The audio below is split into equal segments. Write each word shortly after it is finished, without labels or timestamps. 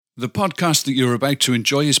The podcast that you're about to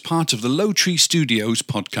enjoy is part of the Low Tree Studios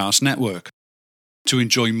podcast network. To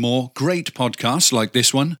enjoy more great podcasts like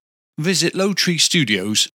this one, visit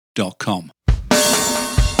lowtreestudios.com.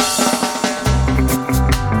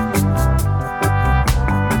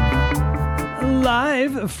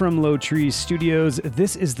 Live from Low Tree Studios,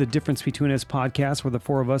 this is the Difference Between Us podcast, where the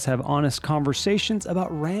four of us have honest conversations about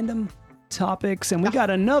random topics, and we got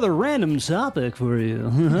another random topic for you.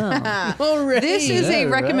 This is a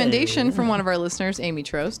recommendation from one of our listeners, Amy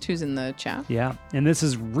Trost, who's in the chat. Yeah, and this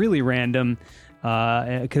is really random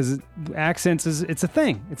because accents it's a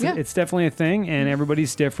thing. It's definitely a thing, and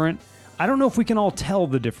everybody's different. I don't know if we can all tell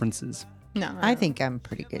the differences. No, I think I'm a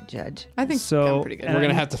pretty good judge. I think So, I'm pretty good. and We're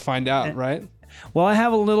going to have to find out, right? Well, I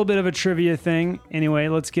have a little bit of a trivia thing. Anyway,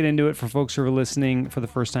 let's get into it for folks who are listening for the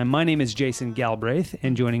first time. My name is Jason Galbraith,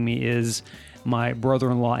 and joining me is my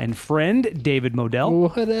brother-in-law and friend, David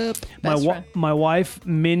Modell. What up? My wife,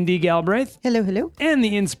 Mindy Galbraith. Hello, hello. And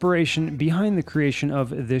the inspiration behind the creation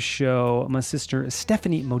of this show, my sister,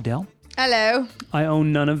 Stephanie Modell. Hello. I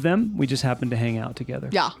own none of them. We just happen to hang out together.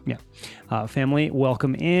 Yeah. Family,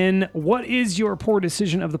 welcome in. What is your poor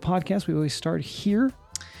decision of the podcast? We always start here.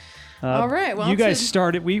 All right. Well, you guys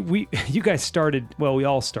started. You guys started. Well, we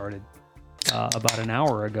all started about an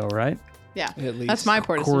hour ago, right? Yeah. At least. That's my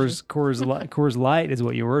poor decision. Coors Light is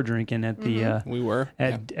what you were drinking at the. We were.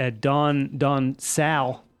 At Don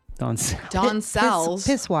Sal's.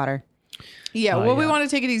 Piss water. Yeah. Oh, Well, we yeah. want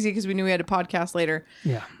to take it easy because we knew we had a podcast later.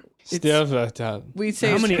 Yeah. We say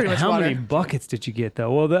How it's pretty much how water. many buckets did you get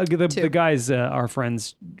though? Well, the guys, our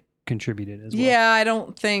friends, contributed as well. Yeah, I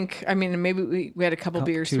don't think. I mean, maybe we had a couple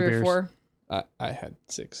beers, 2 3 beers. or 4. I had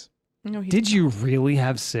 6. No, he Did you really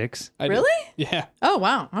have 6? I did. Really? Yeah. Oh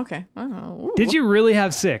wow. Okay. Oh, Did you really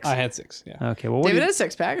have 6? I had 6, yeah. Okay. Well, David had a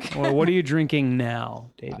 6-pack. what are you drinking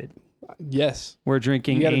now, David? Yes. We're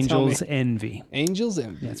drinking You gotta tell Angel's me. Envy. Angels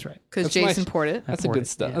Envy. That's right. Because That's Jason nice. poured it. That's poured good it,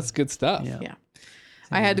 stuff. yeah. That's good stuff. Yeah. Yeah.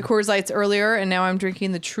 I had the Coors Lights earlier, and now I'm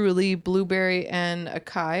drinking the Truly Blueberry and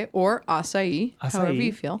Acai, or Acai, however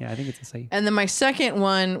you feel. Yeah, I think it's acai. And then my second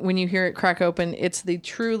one, when you hear it crack open, it's the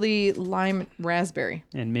Truly Lime Raspberry.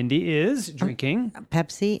 And Mindy is drinking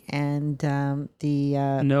Pepsi and the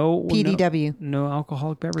no PDW. No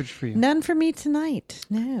alcoholic beverage for you. None for me tonight.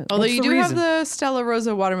 No. Although What's you the do reason? have the Stella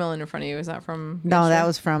Rosa watermelon in front of you. Is that from? No, yesterday? that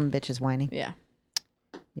was from Bitches Whining. Yeah.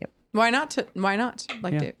 Yep. Why not? Why not?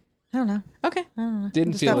 Like Yeah. Dave. I don't know. Okay.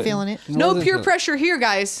 Didn't Just feel not it. feeling it. No Wasn't peer it. pressure here,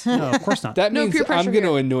 guys. No, of course not. That No means peer I'm pressure going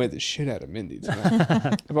to here. annoy the shit out of Mindy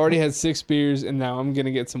tonight. I've already had 6 beers, and now I'm going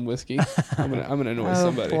to get some whiskey. I'm gonna annoy Oh,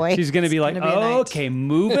 somebody. boy. She's going to be like, gonna be a night. okay,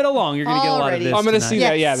 move it along. You're going to get a lot of Already. this I'm going to tonight. see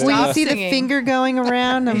that. Yeah, When you Stop see singing. the finger going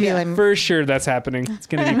around, I'm be like, for sure that's happening. It's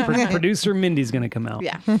going to be producer Mindy's going to come out.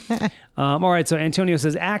 Yeah. All right, so Antonio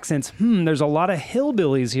says accents. There's a lot of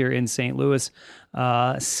hillbillies here in St. Louis.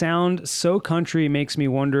 Sound so country, makes me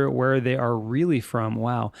wonder where they are really from.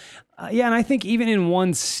 Wow. Yeah, and I think even in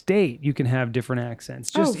one state, you can have different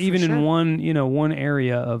accents. Just for even sure. in one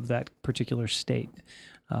area of that particular state,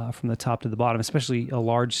 from the top to the bottom, especially a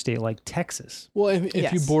large state like Texas. Well, if you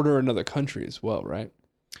Yes. border another country as well, right?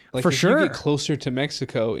 Like For if sure. you get closer to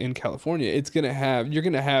Mexico in California, you're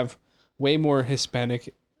gonna have way more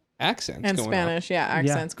Hispanic accents And going Spanish,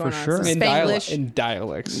 accents for going on. sure. Some on. Spanglish. And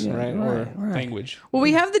dialects, Yeah, right? right, Or right. language. Well,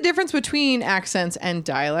 we have the difference between accents and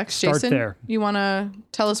dialects. Start Jason, there. you want to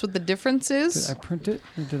tell us what the difference Did is? I print it?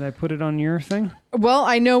 Or did I put it on your thing? Well,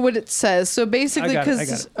 I know what it says. So basically, I got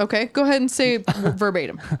because it. okay, go ahead and say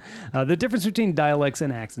verbatim. The difference between dialects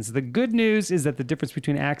and accents. The good news is that the difference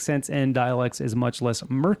between accents and dialects is much less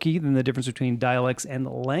murky than the difference between dialects and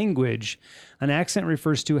language. An accent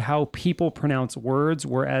refers to how people pronounce words,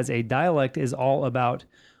 whereas a dialect is all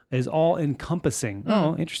encompassing.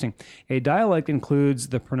 Oh, interesting. A dialect includes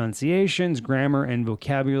the pronunciations, grammar, and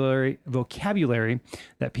vocabulary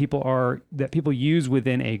that people use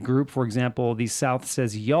within a group. For example, the South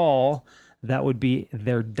says y'all. That would be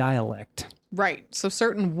their dialect. Right. So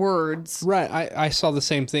certain words. Right. I saw the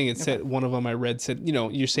same thing. It said one of them I read said,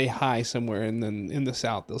 you say hi somewhere, and then in the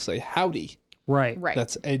South they'll say howdy. Right. Right.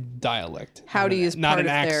 That's a dialect. Howdy is not part an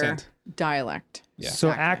of accent. their dialect. Yeah. So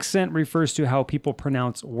Exactly. accent refers to how people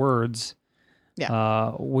pronounce words. Yeah.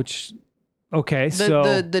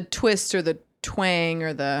 The twist or the twang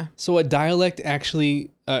or the So a dialect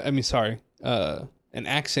actually, an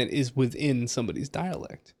accent is within somebody's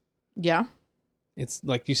dialect. yeah. It's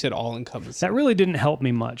like you said, all encompassing. That really didn't help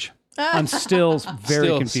me much. I'm still very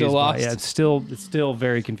Still confused. lost. Yeah, it's still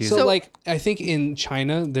very confusing. So, like, I think in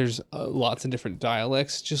China, there's lots of different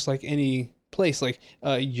dialects, just like any place, like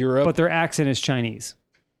Europe. but their accent is Chinese.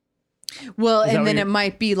 Well, that and what then you're- it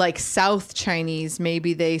might be like South Chinese.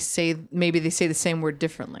 Maybe they say the same word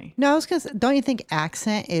differently. No, I was gonna say, don't you think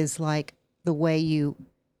accent is like the way you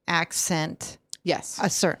accent Yes, a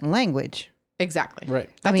certain language? exactly. Right.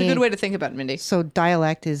 That's a mean- good way to think about it, Mindy. So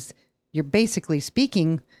dialect is you're basically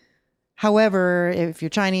speaking. However, if you're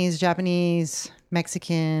Chinese, Japanese,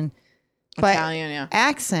 Mexican, but Italian, yeah.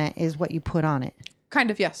 accent is what you put on it. Kind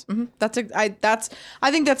of, yes. Hmm. I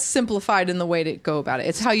think that's simplified in the way to go about it.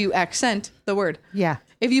 It's how you accent the word. Yeah.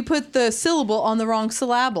 If you put the syllable on the wrong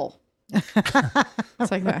syllable,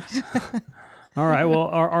 it's like that. All right. Well,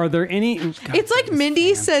 are there any? It's like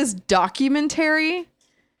Mindy says documentary,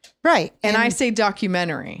 Right. and I say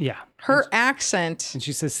documentary. Yeah. Her accent, And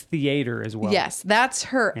she says theater as well. yes, that's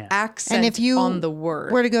her accent And if you on the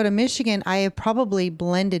word. were to go to Michigan, I have probably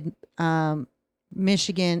blended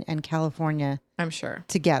Michigan and California I'm sure.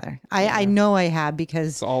 together. I know I have because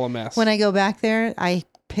It's all a mess. when I go back there, I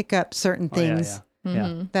pick up certain Oh, yeah, things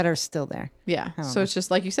yeah. that are still there. Yeah. So it's just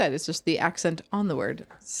like you said, it's just the accent on the word.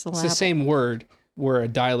 it's the same word where a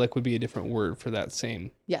dialect would be a different word for that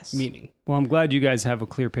same Yes. meaning. Well, I'm glad you guys have a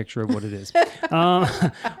clear picture of what it is.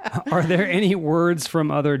 Are there any words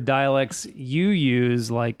from other dialects you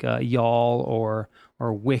use, like y'all or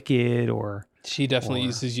wicked or She definitely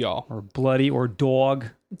uses y'all. bloody or dog?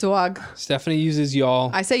 Dog. Stephanie uses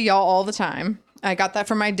y'all. I say y'all all the time. I got that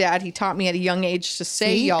from my dad. He taught me at a young age to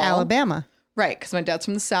say See? y'all. Alabama. Right, because my dad's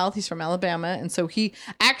from the South. He's from Alabama. And so he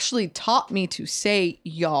actually taught me to say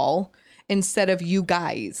y'all instead of you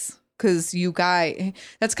guys. Because you guy,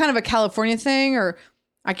 that's kind of a California thing, or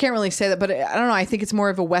I can't really say that, but I don't know. I think it's more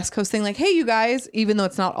of a West Coast thing. Like, hey, you guys, even though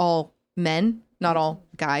it's not all men, not all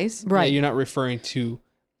guys. Yeah, you're not referring to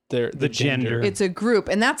the gender. It's a group.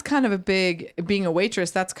 And that's kind of a big, being a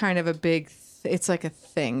waitress, that's kind of a big, it's like a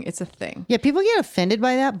thing. It's a thing. Yeah, people get offended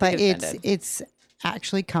by that, but get offended. it's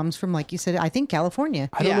actually comes from, like you said, I think California.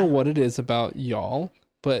 I don't Yeah. know what it is about y'all,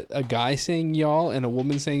 but a guy saying y'all and a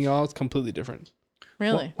woman saying y'all is completely different.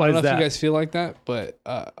 Really? Why I don't know is if that? you guys feel like that, but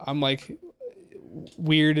I'm like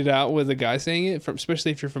weirded out with a guy saying it,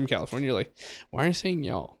 especially if you're from California. You're like, why are you saying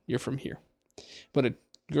y'all? You're from here. But a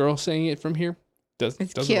girl saying it from here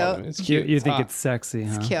doesn't cute. bother me. It's You, cute. you think hot. it's sexy,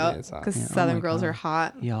 huh? Cute. Yeah, it's hot. Because Yeah, oh Southern my girls God. are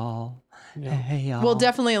hot. Y'all. Hey, hey, y'all. Well,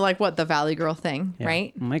 definitely like what the Valley Girl thing, Yeah.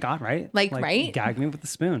 right? Oh my God, right? Like, right? Gag me with the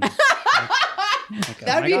spoon.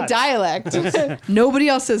 That'd be a dialect. Nobody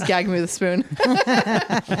else says "gag me with a spoon" Pretty sure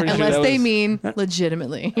unless that they was- mean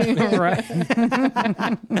legitimately. right.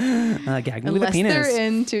 Gag me with a Unless penis. they're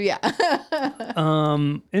into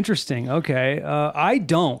Interesting. Okay.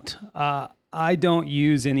 I don't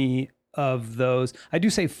use any of those. I do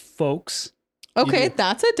say folks, Okay,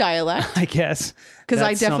 that's a dialect I guess. because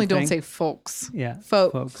I That's definitely don't something. say folks. Yeah.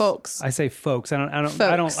 Folks. I say folks. I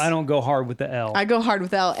Folks. don't go hard with the L. I go hard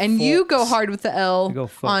with L, and you go Folks. hard with the L I go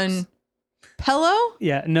folks. on pillow.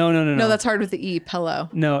 Yeah. No. No, that's hard with the E. Pillow.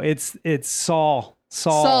 No, it's Saul.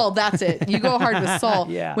 Saul, that's it. You go hard with Saul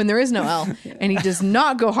Yeah. when there is no L, and he does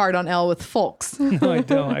not go hard on L with folks. No, I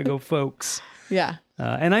don't. I go folks. Yeah.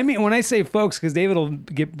 And I mean, when I say folks, because David will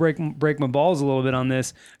break my balls a little bit on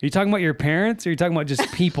this. Are you talking about your parents, or are you talking about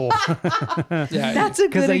just people? Yeah, That's a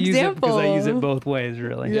good example. Because I use it both ways,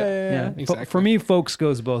 really. Yeah. Exactly. For me, folks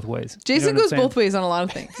goes both ways. Jason goes both ways on a lot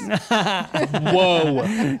of things.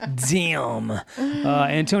 Whoa. Damn.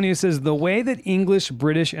 Antonio says the way that English,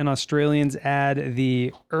 British, and Australians add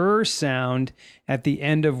the sound at the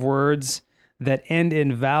end of words that end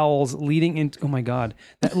in vowels leading into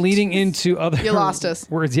leading into other You lost us.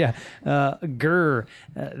 words. Yeah.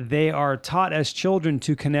 They are taught as children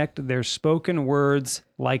to connect their spoken words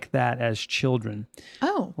like that as children.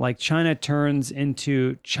 Oh, Like China turns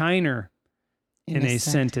into Chiner in a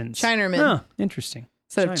sentence. Chinaman. Oh, interesting.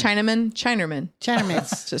 instead of Chinaman, Chinaman. Chinaman.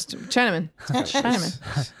 It's just Chinaman.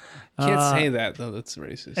 Chinaman. Can't say that though. That's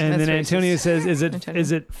racist. And That's then Antonio racist. says, Antonio.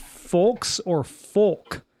 is it folks or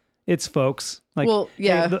folk? It's folks. Like, Well,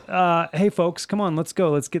 yeah. Hey, folks, come on, let's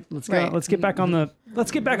go. Let's get back on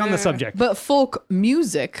the subject. But folk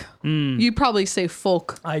music, you probably say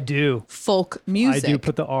folk I do. music. I do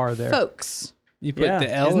put the R there. folks. You put Yeah.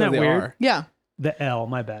 the L Isn't or that the weird? R. Yeah. The L.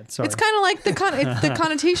 My bad. Sorry. It's kind of like it's the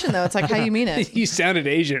connotation though. It's like how you mean it. You sounded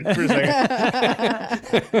Asian for a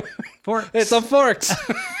second. It's a forks.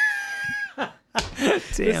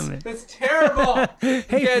 Damn it. That's terrible. Hey,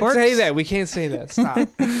 We can't forks. say that. We can't say that. Stop.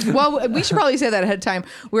 Well, we should probably say that ahead of time.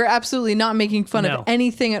 We're absolutely not making fun No. of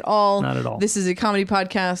anything at all. Not at all. This is a comedy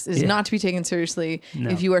podcast. Is Yeah. not to be taken seriously. No.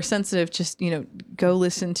 If you are sensitive, just go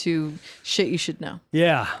listen to shit you should know.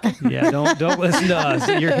 Yeah. Don't listen to us.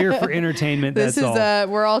 You're here for entertainment. This That's is all.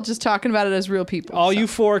 we're all just talking about it as real people. All so. you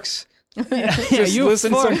forks, Just you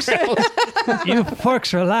listen folks, somewhere else. you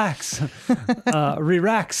folks relax.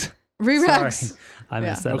 Relax. Re-Rex. Sorry, I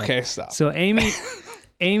messed that up. Okay, stop. So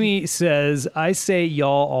Amy says, I say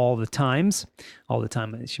y'all all the times. All the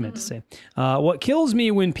time, she meant to say. What kills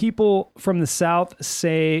me when people from the South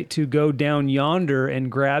say to go down yonder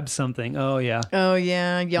and grab something. Oh, yeah. Oh,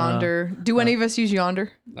 yeah. Yonder. Do any of us use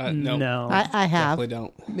yonder? No. I have. Definitely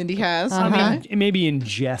don't. Mindy has. I mean, maybe in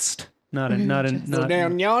jest. Not Go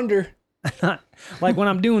down yonder. like when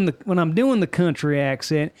I'm doing the country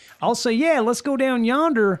accent, I'll say, yeah, let's go down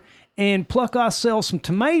yonder and pluck ourselves some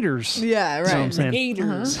tomatoes. Yeah, right. That's what I'm saying.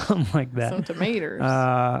 Haters. Something like that. Some tomatoes.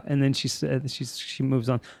 And then she said she moves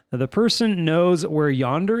on. The person knows where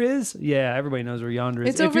yonder is. Yeah, everybody knows where yonder is.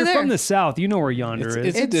 It's if over you're there. from the South, you know where yonder is.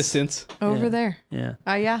 It's a distance. Over there. Yeah,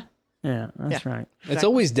 Yeah. that's right. It's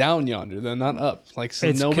always down yonder, though, not up. Like, so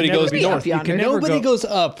It's nobody can never goes be north. up yonder. You can never Nobody go- goes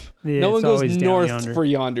up. Yeah, no one it's goes always down north yonder. for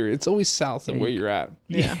yonder. It's always south of where you're at.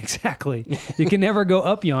 Yeah, exactly. You can never go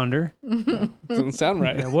up yonder. Doesn't sound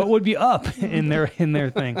right. Yeah, what would be up in their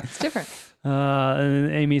thing? It's different.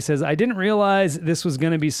 And Amy says, "I didn't realize this was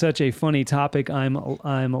going to be such a funny topic. I'm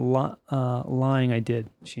lying. I did.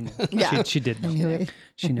 She knew. Yeah. She did. Know.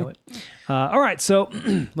 She knew it. All right. So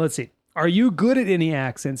let's see. Are you good at any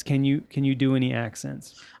accents? Can you do any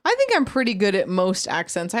accents? I think I'm pretty good at most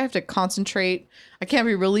accents. I have to concentrate. I can't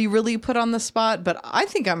be really, really put on the spot, but I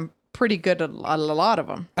think I'm pretty good at a lot of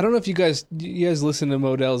them. I don't know if you guys listen to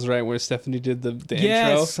Modell's, right, where Stephanie did the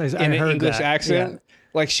Yes, intro I in heard an English that. accent. Yeah.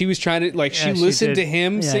 Like she was trying to, like she Yeah, she listened did. to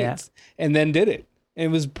him Yeah, sing yeah. and then did it. And it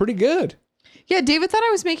was pretty good. Yeah, David thought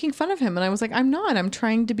I was making fun of him, and I was like, I'm not. I'm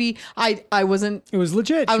trying to be. I wasn't. It was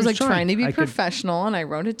legit. I She was like trying to be I could- professional, and I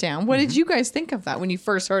wrote it down. What did you guys think of that when you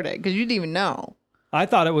first heard it? Because you didn't even know. I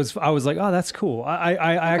thought it was. I was like, oh, that's cool. I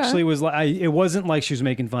actually was like, it wasn't like she was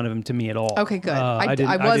making fun of him to me at all. Okay, good. I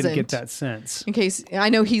didn't wasn't. get that sense. In case I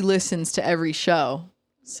know he listens to every show.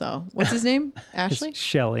 So what's his name? Ashley?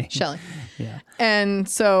 Shelley. Shelley. Yeah. And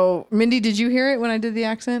so, Mindy, did you hear it when I did the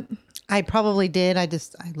accent? I probably did. I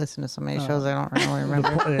listened to so many shows I don't really remember.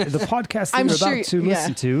 The podcast that I'm you're sure about to yeah.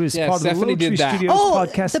 listen to is Yeah, called the Stephanie Low Tree did that. Studios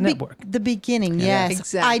Podcast the Network. the beginning, yes.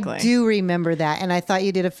 Exactly. I do remember that. And I thought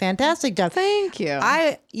you did a fantastic job. Thank you.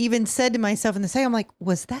 I even said to myself in the second, I'm like,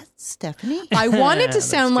 was that Stephanie? I wanted to That's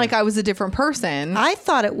sound good. like I was a different person. I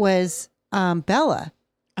thought it was Bella.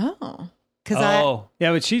 Oh. Because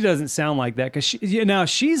Yeah, but she doesn't sound like that because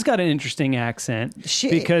she's got an interesting accent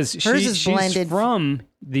because hers is she's blended. from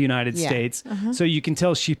the United Yeah. States, so you can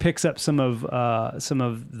tell she picks up some of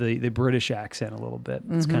the British accent a little bit.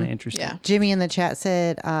 It's kind of interesting. Yeah. Jimmy in the chat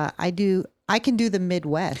said, I can do the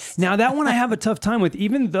Midwest. Now that one I have a tough time with,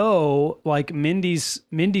 even though like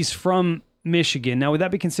Mindy's from Michigan. Now would that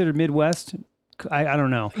be considered Midwest? I don't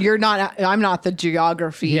know. You're not. I'm not the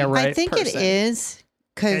geography. Yeah, right. I think person. it is.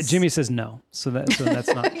 Because Jimmy says no, so that's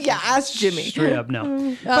not. Yeah, ask Jimmy. Straight up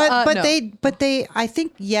no. But no. they I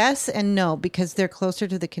think yes and no because they're closer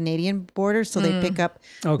to the Canadian border, so they pick up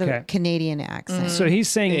Okay. the Canadian accent. So he's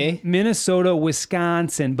saying Minnesota,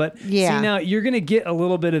 Wisconsin, but Yeah. see now you're going to get a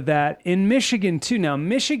little bit of that in Michigan too. Now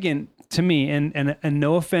Michigan to me, and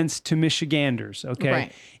no offense to Michiganders, okay,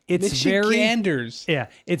 Right. it's Michiganders.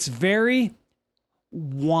 it's very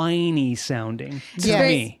whiny sounding to Yes.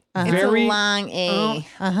 me. It's Very a long A.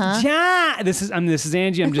 John, this is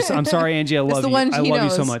Angie. I'm sorry, Angie. I love the you. one I he love you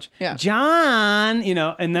so knows. much. Yeah. John,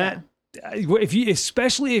 and that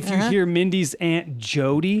especially if you hear Mindy's Aunt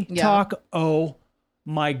Jody Yeah. talk. Oh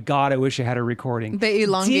my God, I wish I had a recording. They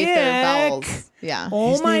elongate their Dick. vowels. Yeah.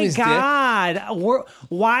 Oh His my name is Dick? God,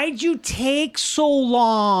 why'd you take so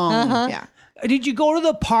long? Yeah. Did you go to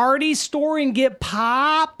the party store and get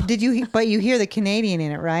pop? Did you? But you hear the Canadian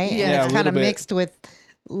in it, right? Yeah. And Yeah, it's a kind of little bit. mixed with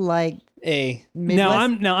like A.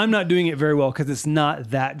 Midwest. Now I'm not doing it very well because it's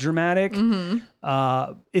not that dramatic.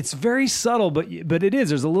 It's very subtle, but it is.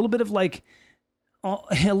 There's a little bit of like a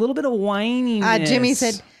little bit of whininess. Jimmy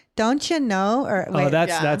said, "Don't you know?" Or "Oh, wait,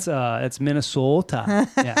 that's Minnesota."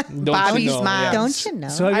 Yeah. Don't Bobby's you know? mom. Yeah. don't you know?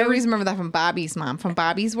 So have I you ever- always remember that from Bobby's mom, from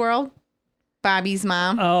Bobby's World. Bobby's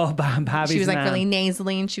mom. Oh, Bobby's She was like mom. really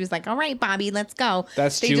nasally, and she was like, "All right, Bobby, let's go."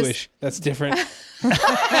 That's They just- Jewish. That's different.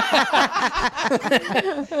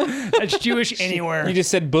 That's Jewish anywhere. You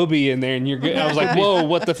just said booby in there and you're good. I was like, whoa,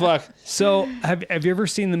 what the fuck? So have you ever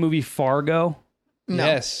seen the movie Fargo? No.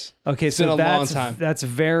 Yes. Okay, It's so been a long that's time. that's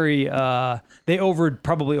very they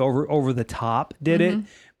probably over the top did it,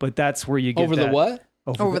 but that's where you get Over the that- what?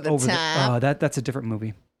 Over the top. That's a different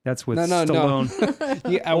movie. That's with No. Stallone.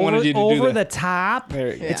 Yeah, I wanted you to do over that. the top.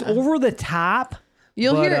 There you go. It's Yeah. over the top.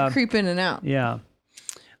 You'll But, hear it creep in and out. Yeah.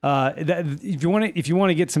 if you want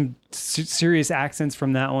to get some serious accents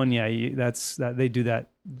from that one, yeah, they do that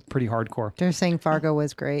pretty hardcore. They're saying Fargo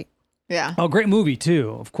was great. Yeah. Oh, great movie too,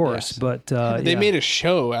 of course. Yes. But They made a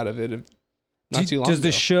show out of it not too long Does ago.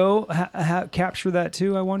 the show capture that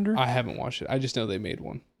too? I wonder. I haven't watched it. I just know they made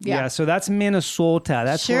one. Yeah, so that's Minnesota.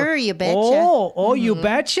 That's Sure, where, you betcha. Oh, you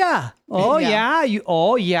betcha. Oh Yeah.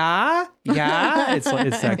 yeah. It's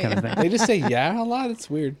that kind of thing. They just say yeah a lot. It's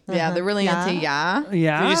weird. Yeah, they're really Yeah. into yeah.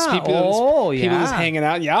 Yeah. These people, people just hanging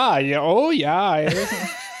out. Yeah. Oh yeah.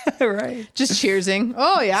 right. Just cheersing.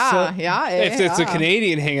 Oh yeah, yeah. If it's a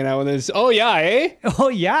Canadian hanging out with us, oh yeah, eh? Oh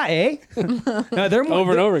yeah, eh? No, they're more,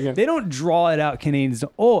 Over and over again. They don't draw it out, Canadians.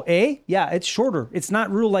 Oh, eh? Yeah, it's shorter. It's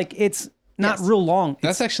not real it's not Yes. real long.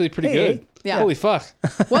 That's actually pretty Hey. good. Yeah. Holy fuck.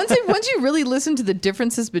 once you really listen to the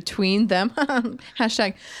differences between them,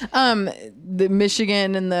 hashtag, the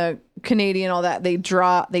Michigan and the Canadian, all that, they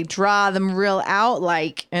draw them real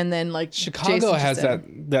out and then Chicago Jason just has said.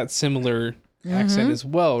 that similar accent as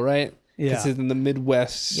well, right? Yeah. Because it's in the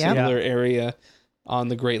Midwest, Yep. similar area on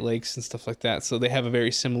the Great Lakes and stuff like that. So they have a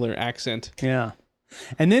very similar accent. Yeah.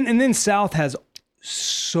 And then South has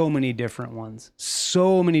so many different ones.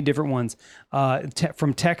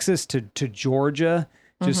 From Texas to Georgia,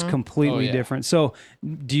 just completely yeah. different. So,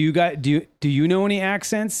 do you know any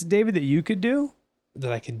accents, David, that you could do?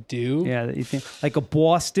 That I can do. Yeah, that you think like a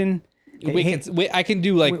Boston. I can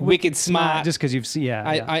do wicked smart. just because you've seen. Yeah,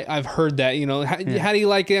 I've heard that. How do you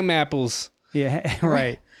like them apples? yeah,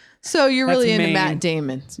 right. So you're really That's into Maine. Matt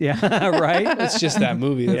Damon. Yeah, right. It's just that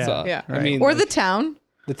movie. That's Yeah. all. Yeah. I mean, Or The Town.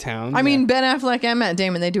 the town. I mean, Ben Affleck and Matt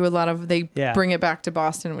Damon, they do a lot of, Yeah. bring it back to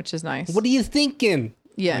Boston, which is nice. what are you thinking?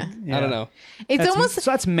 Yeah. I don't know. It's almost,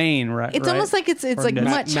 so that's Maine, right? it's right? almost like it's like Mass-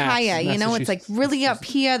 much higher, you know? It's like really up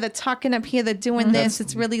here, they're talking up here, they're doing this.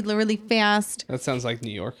 It's really, really fast. That sounds like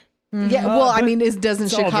New York. Yeah. Well, I but mean, doesn't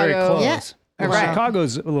It's all very Chicago. close. Yeah. Well, Right.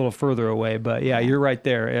 Chicago's a little further away, but yeah, you're right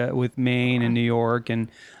there with Maine and New York, and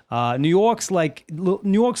New York's a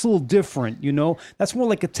little different, you know. That's more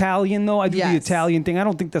like Italian, though. I do the Yes. Italian thing. I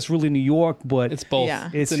don't think that's really New York, but It's both. Yeah.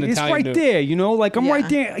 it's an Italian right note. there, you know. Like I'm Yeah. right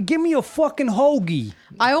there. Give me a fucking hoagie.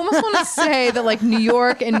 I almost want to say that like New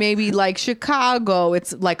York and maybe like Chicago,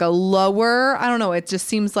 it's like a lower, I don't know, it just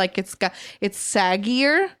seems like it's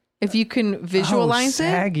saggier. If you can visualize it.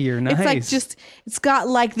 saggier, It's like nice. it's got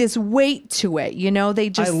like this weight to it, you know? They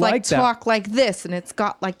just like that. talk like this and it's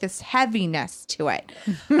got like this heaviness to it.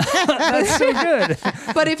 That's so good.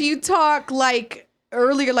 But if you talk like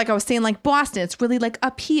earlier, like I was saying, like Boston, it's really like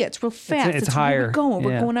up here. It's real fast. it's where higher. we're going.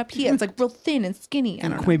 We're Yeah. going up here. It's like real thin and skinny. I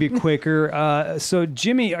don't know. Maybe quicker. So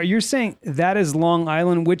Jimmy, are you saying that is Long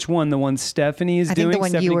Island? Which one? The one Stephanie is I think doing? the one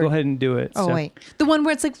Stephanie, you were- go ahead and do it. Oh, Steph. wait. The one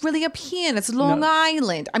where it's like really up here and it's Long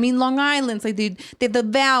Island. I mean, Long Island's like the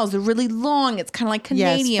vowels are really long. It's kind of like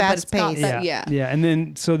Yes, Canadian, but it's got fast-paced. that, yeah. Yeah, and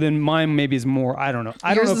then mine maybe is more. I don't know.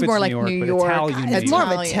 I don't Yours know if is it's more New like York, New but York. Italian. It's It's New more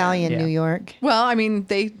York. of Italian Yeah. New York. Well, I mean,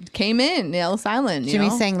 they came in Ellis Island. You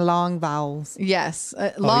Jimmy's know? saying long vowels. Yes.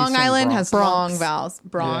 Long saying Island Bronx. has long vowels.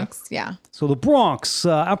 Bronx, yeah. So the Bronx.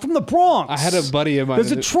 I'm from the Bronx. I had a buddy of mine.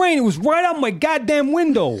 There's a train. It was right out my goddamn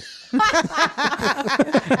window.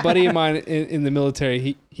 buddy of mine in the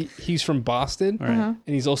military. He's from Boston, and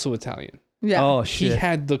he's also Italian. Yeah. Oh He shit!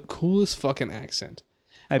 had the coolest fucking accent.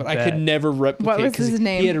 I But I bet. could never replicate. What was 'cause his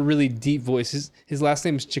name? He had a really deep voice. His last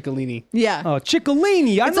name is Ciccolini. Yeah. Oh,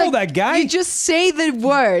 Ciccolini. I It's know like, that guy. You just say the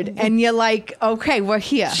word and you're like, okay, we're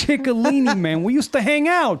here. Ciccolini, man. We used to hang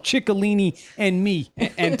out. Ciccolini and me.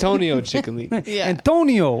 Antonio Ciccolini. Yeah.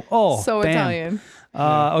 Antonio. Oh, So damn. Italian.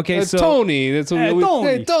 Okay, so Tony. That's what we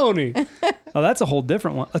always Tony. Hey, Tony. Oh, that's a whole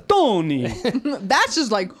different one. Tony. That's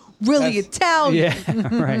just like really Italian.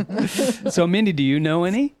 Yeah, right. So, Mindy, do you know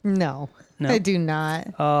any? No, I do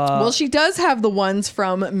not. Well, she does have the ones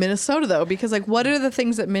from Minnesota though, because like, what are the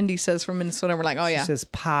things that Mindy says from Minnesota? And we're like, oh yeah, She says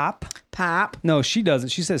pop. pop. No, she doesn't.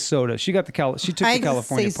 She says soda. She got the She took I the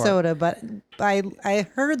California say part. soda, but I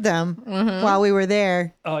heard them while we were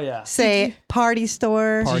there Oh yeah. say party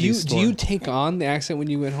store. Party Do store. you take on the accent when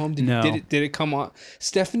you went home? No. Did it come on?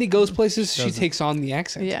 Stephanie goes places. She takes on the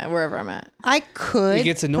accent. Yeah, wherever I'm at. I could It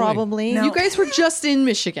gets annoying. probably. You guys were just in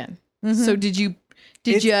Michigan, so did you?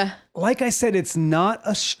 Did you? Like I said, it's not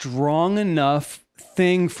a strong enough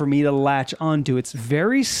thing for me to latch onto. It's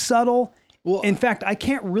very subtle. Well, in fact, I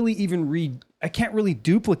can't really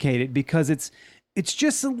duplicate it because it's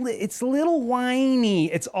just it's a little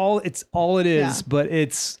whiny. It's all it is, Yeah. but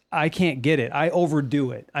I can't get it. I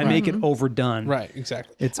overdo it. I make it overdone. Right,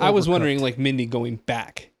 exactly. It's I was overcooked. wondering, like Mindy going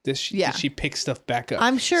back. Did she pick stuff back up?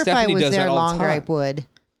 I'm sure Stephanie if I was does that there all the longer, I time. would.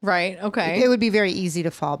 Right. Okay. It would be very easy to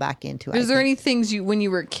fall back into. Is there any things when you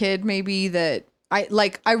were a kid maybe that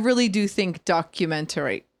I really do think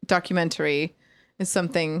documentary is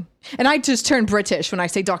something, and I just turn British when I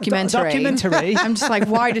say documentary. Documentary. I'm just like,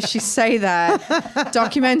 why does she say that?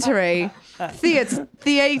 Documentary. Theater.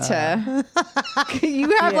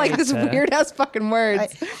 You have like this Theater. weird ass fucking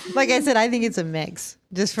words. Like I said, I think it's a mix,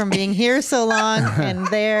 just from being here so long and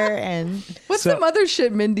there, and What's some other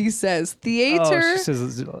shit Mindy says? Theater. Oh, she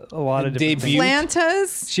says a lot of different Debut. things.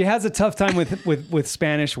 Plantas. She has a tough time with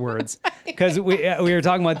Spanish words because we were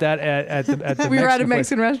talking about that at the We were at a place.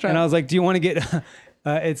 Mexican restaurant. and I was like, "Do you want to get?"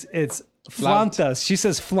 It's flautas. She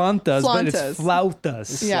says flantas, but it's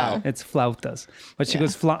flautas. Yeah. it's flautas. But she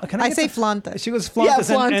goes Can I get say the-" flanta. She goes flautas,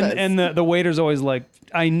 Yeah, and, flautas. and the waiter's always like,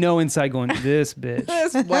 I know inside going, this bitch.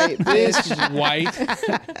 This white This bitch. is white.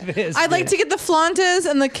 This I'd like bitch. to get the flantas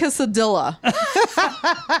and the quesadilla.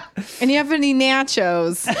 And you have any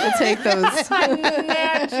nachos? We'll take those.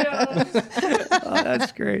 Oh,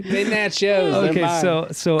 that's great. They nachos. Okay, They're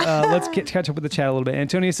mine. so let's catch up with the chat a little bit.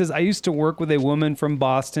 Antonio says, I used to work with a woman from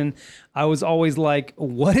Boston. I was always like,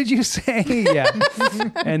 what did you say? Yeah.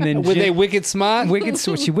 And then Were they wicked smart?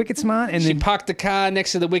 she wicked smart. And She then parked the car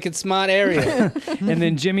next to the wicked smart area. and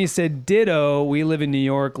then Jimmy said, ditto. We live in New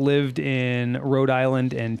York, lived in Rhode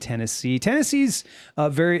Island and Tennessee. Tennessee's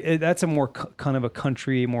that's a more kind of a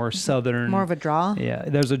country, more southern. More of a draw. Yeah,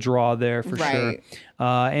 there's a draw there for Right. sure.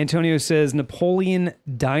 Antonio says Napoleon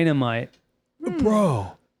Dynamite.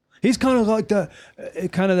 Bro, he's kind of like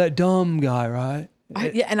that dumb guy, right?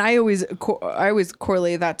 Yeah, and I always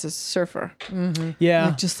correlate that to surfer.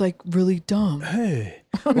 Yeah. Just like really dumb.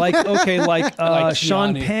 Like Like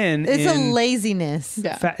Sean Keanu. Penn. It's a in Mm. laziness.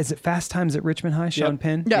 Yeah. Is it Fast Times at Richmond High? Sean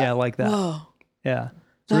Penn? Yeah. Yeah, like that. Whoa. Yeah.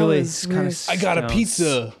 That Really was kind weird. of. I got a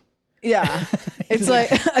pizza. Yeah. It's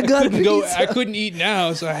like I got a Couldn't go. pizza. I couldn't eat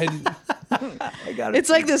now, so I had. It's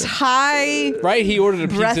like this high, Right, he ordered a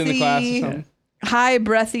pizza in the class or Breathy. something. high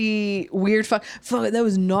breathy, weird fuck. Fuck, that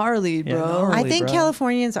was gnarly, bro. gnarly. I think bro.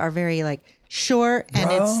 Californians are very like short, and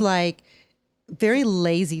Bro. it's like very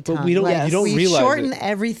lazy tongue. we don't- Like, you don't we realize shorten it.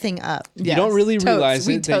 everything up. You don't really Totes. realize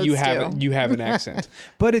We it that you totes have do. you have an accent.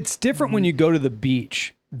 But it's different when you go to the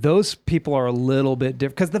beach. Those people are a little bit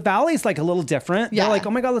different because the valley is like a little different. Yeah. They're like,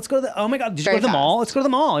 oh my God, let's go to the, oh my God, did you Very go to the fast. mall? Let's go to the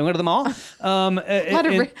mall. You went to the mall? A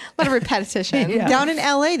lot of repetition. Yeah. Down in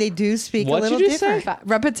LA, they do speak What'd a little you just say? different.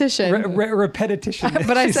 Repetition. repetition.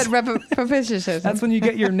 But I said repetition. That's when you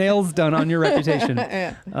get your nails done on your reputation.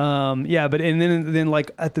 Yeah. But and then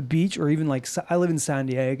like at the beach or even like I live in San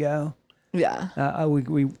Diego. Yeah.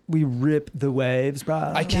 We rip the waves,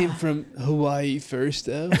 bro. I came from Hawaii first,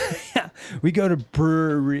 though. We go to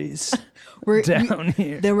breweries We're down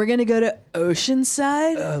here. Then we're gonna go to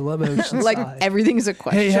Oceanside. I love Oceanside. Like everything's a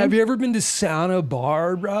question. Hey, have you ever been to Santa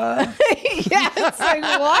Barbara? Yeah, it's like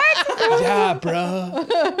what? Yeah, bro.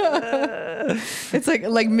 It's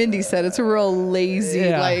like Mindy said. It's a real lazy.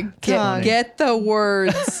 Yeah. Like Tongue. get the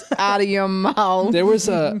words out of your mouth. There was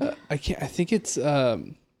I think it's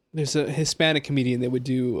there's a Hispanic comedian that would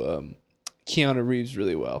do Keanu Reeves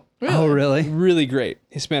really well. Oh, really? Really great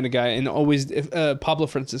Hispanic guy, and always Pablo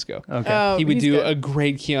Francisco. Okay. Oh, He would he's do good. a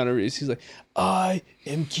great Keanu Reeves. He's like, I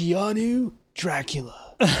am Keanu Dracula.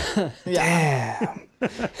 Damn.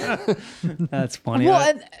 That's funny.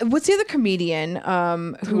 Well, and what's the other comedian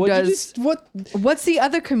who does? What's the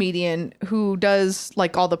other comedian who does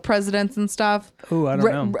like all the presidents and stuff? Ooh, I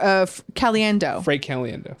don't know. Caliendo. Frank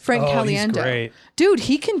Caliendo. Frank Oh, he's Caliendo. great. Dude,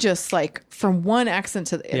 he can just like from one accent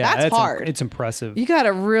to the that's it's hard. It's impressive. You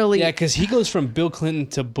gotta really Yeah, because he goes from Bill Clinton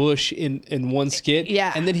to Bush in one skit.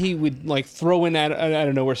 Yeah. And then he would like throw in out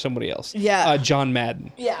of nowhere somebody else. Yeah. John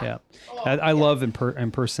Madden. Yeah. I love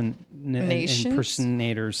impersonators.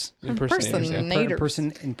 Impersonators. Impersonators. Antonio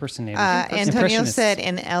Impressionists. said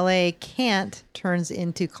in LA, can't turns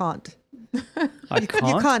into can't. I You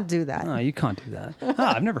can't do that. No, you can't do that.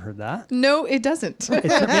 Ah, I've never heard that. No, it doesn't.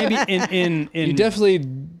 It's maybe in You definitely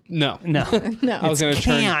no. no. No. I was gonna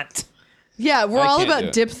turn. Can't. Yeah, we're I all can't do about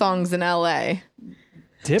it. diphthongs in LA.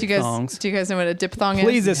 Diphthongs. Do you guys know what a diphthong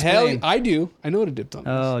Please is? explain. Hell, I do. I know what a diphthong is.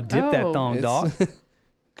 Oh, dip that Oh. thong, dog.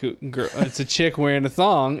 Girl, it's a chick wearing a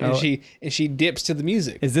thong, and Oh. she dips to the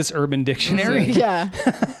music. Is this Urban Dictionary? Yeah.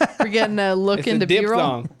 We're getting a look It's a into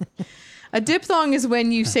B-roll. diphthong. A diphthong is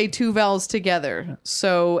when you say two vowels together.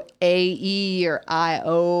 So A-E or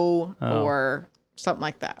I-O or something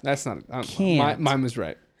like that. That's not. Can't. Mine was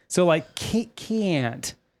right. So like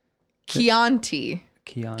can't. Chianti.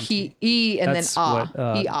 Chianti. E and That's then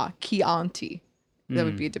what, E-A. Chianti. That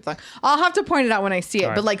would be a diphthong. I'll have to point it out when I see it. All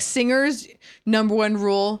right. But like singers, number one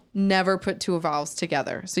rule, never put two vowels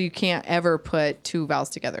together. So you can't ever put two vowels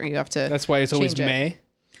together. You have to That's why it's always change it. May.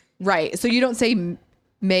 Right. So you don't say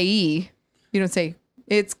May. You don't say,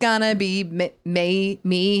 it's gonna be me.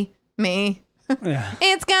 Yeah.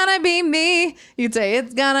 It's gonna be me. You'd say,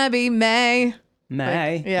 it's gonna be May.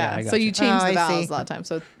 May. Like, yeah. I got So you change Oh, the I vowels see. a lot of times.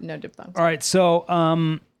 So no diphthongs. All right. So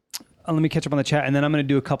let me catch up on the chat, and then I'm going to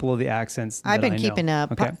do a couple of the accents. I've that been I know. keeping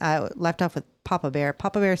up. Okay. Left off with Papa Bear.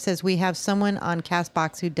 Papa Bear says we have someone on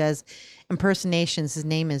Castbox who does impersonations. His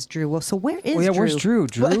name is Drew. Well, so where is Oh, yeah, Drew? where's Drew?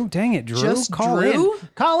 Drew? Dang it, Drew. Just Call Drew? in.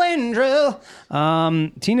 Call in, Drew.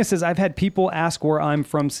 Tina says, I've had people ask where I'm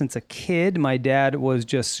from since a kid. My dad was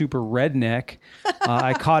just super redneck.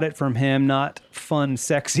 I caught it from him. Not fun,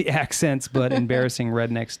 sexy accents, but embarrassing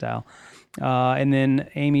redneck style. And then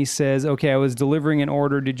Amy says, okay, I was delivering an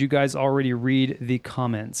order. Did you guys already read the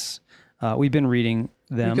comments? We've been reading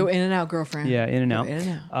them. Go in and out, girlfriend. Yeah, in and Go out. in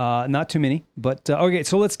and out. Not too many, but okay.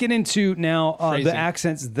 So let's get into now Phrasing. the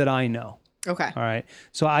accents that I know. Okay. All right.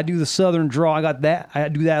 So I do the Southern draw. I got that. I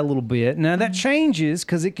do that a little bit. Now that changes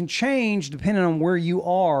because it can change depending on where you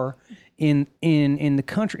are in the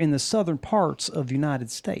country, in the southern parts of the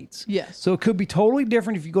United States. Yes. So it could be totally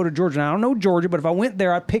different if you go to Georgia. Now, I don't know Georgia, but if I went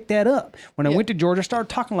there, I'd pick that up. When I went to Georgia, I started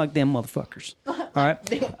talking like them motherfuckers. All right.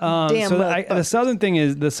 Damn So motherfuckers. the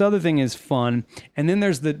southern thing is fun, and then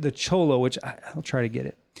there's the cholo, which I'll try to get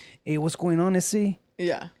it. Hey, what's going on, SC?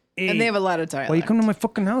 Yeah. Hey, And they have a lot of dialect. Well, you come to my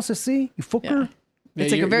fucking house, SC? You fucker? Yeah.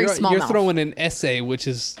 It's like a very small You're mouth. throwing an essay, which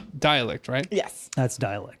is dialect, right? Yes. That's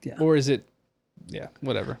dialect, yeah. Or is it? Yeah,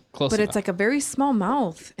 whatever. Close But enough. it's like a very small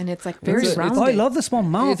mouth, and it's like very It's a- rounded. Oh, I love the small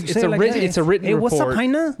mouth. It's- You it's say a like written- that. it's a written Hey, what's up, report.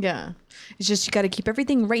 Heina? Yeah. It's just you got to keep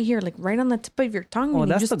everything right here, like right on the tip of your tongue. Oh, and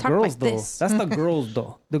you that's just the talk girls, like though. this. That's the girls,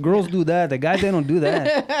 though. The girls do that. The guys, they don't do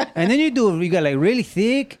that. And then you got like really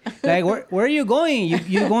thick. Like, where are you going?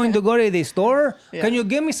 You going to go to the store? Yeah. Can you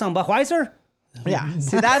give me some Budweiser? Yeah.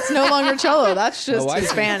 See, that's no longer Cholo. That's just I see.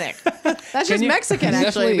 Hispanic. That's just Mexican, He's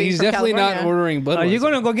actually. being he's from definitely not California. ordering Budweiser. Are you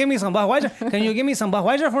going to go give me some Budweiser? Can you give me some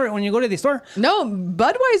Budweiser for when you go to the store? No,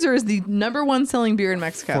 Budweiser is the #1 selling beer in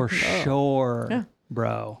Mexico. For sure,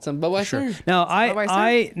 bro. some Budweiser? Now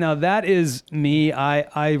Budweiser? now that is me.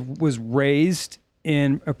 I was raised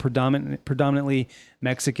in a predominantly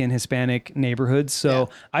Mexican Hispanic neighborhood, so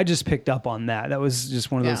I just picked up on that. That was just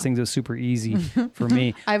one of those Yeah. things that was super easy for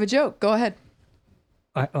me. I have a joke. Go ahead.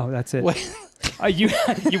 That's it. Wait. You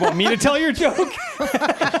want me to tell your joke?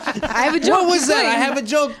 I have a joke. What was Keep that? going. I have a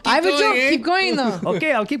joke. I have a Keep joke. going, eh? Keep going though.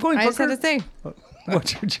 Okay, I'll keep going. I just had fucker. to say.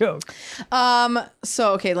 What's your joke?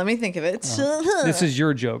 So okay, let me think of it. This is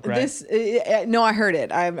your joke, right? This no, I heard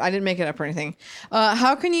it. I didn't make it up or anything.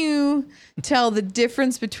 How can you tell the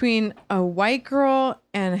difference between a white girl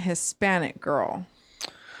and a Hispanic girl?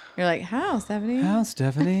 You're like, how, Stephanie? How,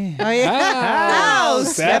 Stephanie? Oh, yeah. Oh,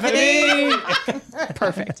 Stephanie.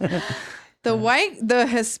 Perfect. The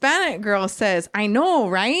Hispanic girl says, I know,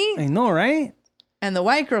 right? I know, right? And the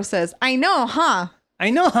white girl says, I know, huh? I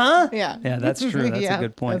know, huh? Yeah. Yeah, that's true. That's Yeah. a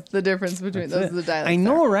good point. That's the difference between those are the dialects. I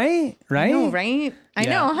know, right? Right? I know, right? I Yeah.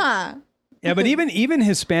 know, huh? Yeah, but even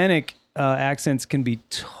Hispanic accents can be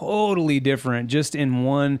totally different. Just in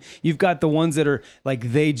one, you've got the ones that are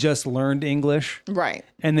like they just learned English, Right.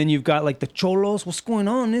 and then you've got like the cholos. What's going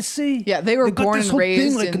on? Let's see. Yeah, they were got born this and whole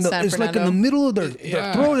raised like in the, San it's like in the Fernando. middle of their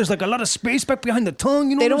throat. There's like a lot of space back behind the tongue.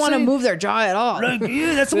 You know, They don't want to move their jaw at all. Like,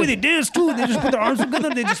 yeah, that's the way they dance too. They just put their arms together.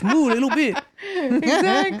 They just move a little bit.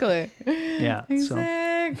 Exactly. Yeah. So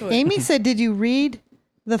Exactly. Amy said, did you read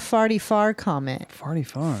the farty far comment? farty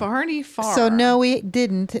far. Farty far. So no, we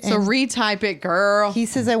didn't. So And retype it, girl. he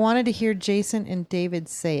says, I wanted to hear Jason and David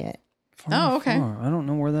say it. Oh, okay. Far. I don't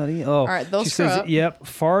know where that is. Oh, all right, they'll she screw says, up. yep,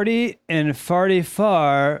 farty and farty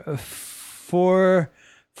far, for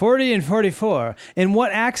 40 and 44. In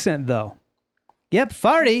what accent though? Yep,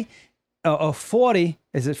 farty. 40.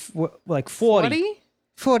 Is it like 40? 40?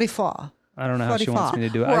 44. I don't know how she wants me to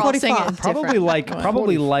do it. We're all 45. singing Probably different. like Come on.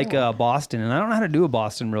 probably like Boston, and I don't know how to do a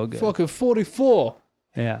Boston real good. Fucking 44.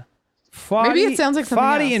 Yeah. Maybe it sounds like something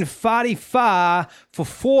 40 else. and 45 for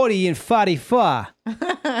 40 and 45.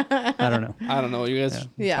 I don't know. I don't know what you guys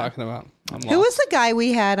Yeah. are talking about. I'm Who lost. was the guy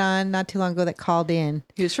we had on not too long ago that called in?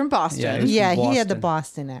 He was from Boston. Yeah, he was Yeah, from he had the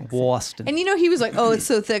Boston. Boston accent. Boston. And he was like, oh, it's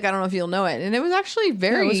so thick. I don't know if you'll know it. And it was actually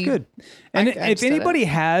very Yeah, it was good. And I if understood anybody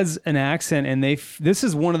has an accent and this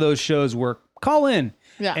is one of those shows where call in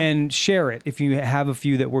Yeah. and share it if you have a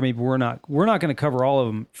few that we're not going to cover all of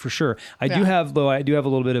them for sure. I do have a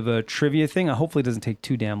little bit of a trivia thing. Hopefully it doesn't take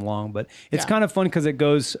too damn long, but it's Yeah. kind of fun because it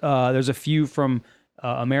goes. There's a few from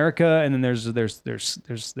America, and then there's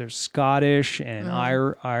Scottish and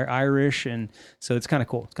Irish, and so it's kind of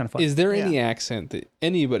cool. It's kind of fun. Is there any accent that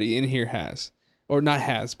anybody in here has, or not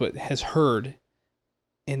has, but has heard,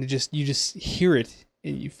 and you just hear it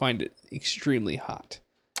and you find it extremely hot?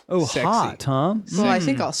 Oh, Sexy. hot, Tom. Well, I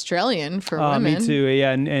think Australian for Me women. too.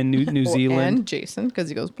 Yeah, and New Well, Zealand. and Jason, because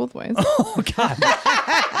he goes both ways. Oh God!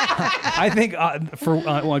 I think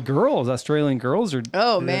for girls, Australian girls are.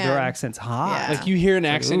 Oh, their man. accent's hot. Yeah. Like you hear an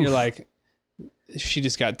accent, Oof. you're like, she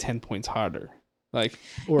just got 10 points harder. Like,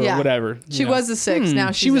 or Yeah. whatever. She you know. was a 6. Now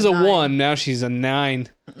she's She was a 9. 1. Now she's a 9.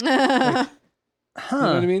 Huh? You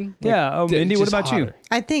know what I mean? Yeah. Oh, Mindy, what just about you? hotter.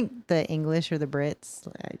 I think the English or the Brits.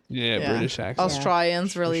 Yeah, Yeah. British accent.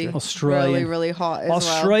 Australians really, Australian. really, really hot as well.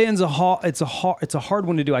 Australian's It's a hard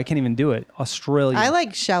one to do. I can't even do it. Australian. I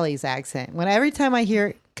like Shelley's accent. Every time I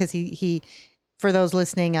hear, because he, for those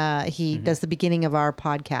listening, he does the beginning of our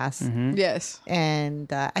podcast, Yes.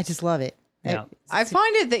 and I just love it. Yeah. I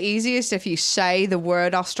find it the easiest if you say the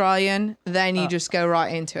word Australian, then you just go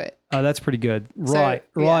right into it. Oh, that's pretty good. So, Right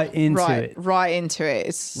into right, it. Right into it.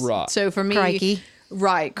 It's Right. So for me, Crikey.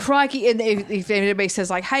 right, crikey. And if anybody says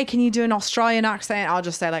like, "Hey, can you do an Australian accent?" I'll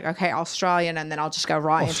just say like, "Okay, Australian," and then I'll just go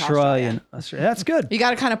right into Australian. Australian. That's good. You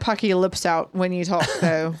got to kind of pucker your lips out when you talk,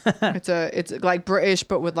 though. it's like British,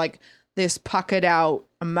 but with like this puckered out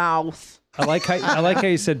mouth. I like how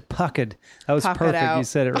you said puckered. That was Puckered perfect. out. You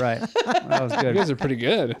said it right. That was You good. guys are pretty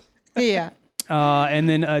good. Yeah. And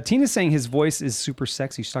then Tina's saying his voice is super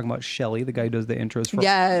sexy. She's talking about Shelly, the guy who does the intros for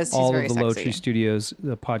Yes, he's all very of the Low sexy. Tree Studios,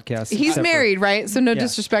 the podcast. He's except for- married, right? So no Yeah.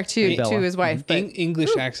 disrespect to Bella. his wife, but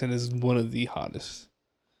English accent is one of the hottest.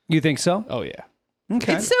 You think so? Oh, yeah.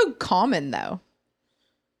 Okay. it's so common though.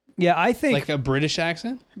 Yeah, I think Like a British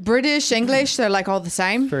accent? British, English, they're like all the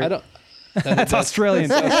same. very- I don't. that's Australian.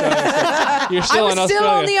 You're I still was in still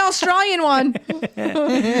on the Australia. Australian one.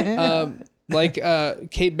 Like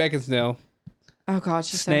Kate Beckinsale, Oh God,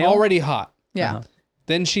 she's so Snail? already hot. yeah. Uh-huh.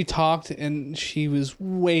 Then she talked and she was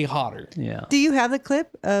way hotter. Yeah. Do you have the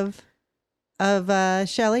clip of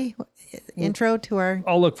Shelley intro to our?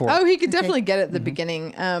 I'll look for it. Oh, he could definitely get it at the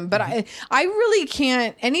beginning. But I really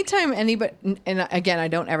can't. Anytime anybody, and again, I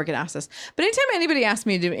don't ever get asked this, but anytime anybody asks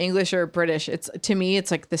me to do English or British, to me,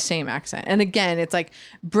 it's like the same accent. And again, it's like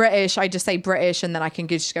British. I just say British, and then I can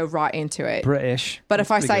just go right into it. British. But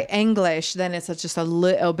if I Pretty say good. English, then it's just a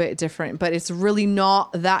little bit different. But it's really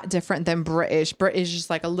not that different than British. British is just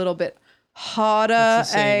like a little bit harder.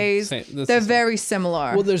 It's the same. A's. Same. That's They're the same. very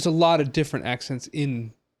similar. Well, there's a lot of different accents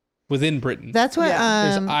within Britain. That's what.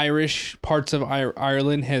 Yeah. There's Irish. Parts of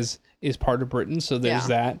Ireland is part of Britain, so there's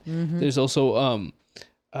Yeah. that. There's also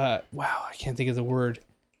wow, I can't think of the word.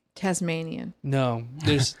 Tasmanian. No,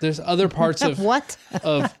 there's other parts of what?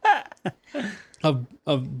 of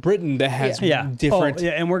Britain that has Yeah. different. Oh,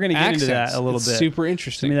 yeah, and we're going to get into that accents. a little It's bit. Super I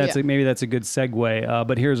interesting. mean, that's Yeah. maybe that's a good segue.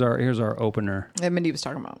 But here's our opener. That Mindy was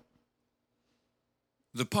talking about.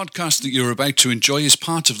 The podcast that you're about to enjoy is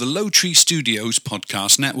part of the Low Tree Studios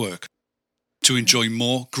podcast network. To enjoy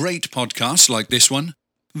more great podcasts like this one,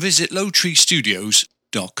 visit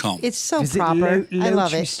lowtreestudios.com. It's so Visit proper. I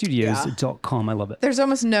love it. lowtreestudios.com. I love it. There's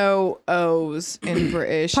almost no O's in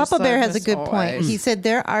British. Papa It's Bear like has a this good point. always. He said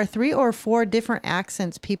there are 3 or 4 different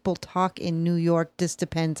accents people talk in New York. Just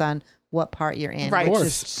depends on what part you're in. Right. which course.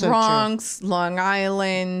 is so true. Bronx, Long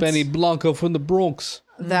Island. Benny Blanco from the Bronx.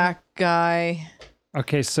 That guy.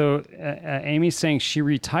 Okay, so Amy's saying she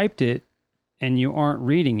retyped it, and you aren't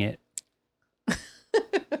reading it.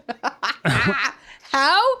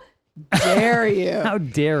 How dare you? How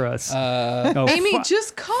dare us? Uh, Amy,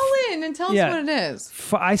 just call in and tell us Yeah. what it is.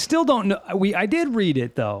 I still don't know. I did read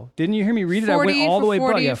it though. Didn't you hear me read it? I went 40 all the for way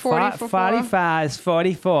 40, back. Yeah, 40 for 45 is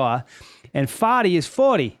 44, and 40 is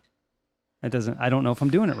 40. That doesn't. I don't know if I'm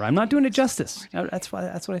doing it right. I'm not doing it justice. That's what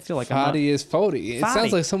I feel like. I'm not- 40 is 40. It Foddy.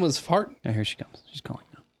 sounds like someone's fart. Oh, here she comes. She's calling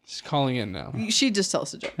now. She's calling in now. She just tell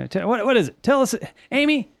us a joke. What is it? Tell us,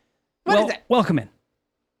 Amy. What is it? Welcome in.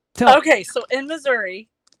 Tell Okay, so in Missouri,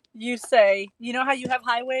 you say, you know how you have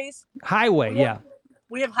highways? highway. Yeah.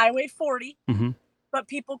 We have Highway 40, Mm-hmm. but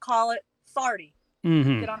people call it farty.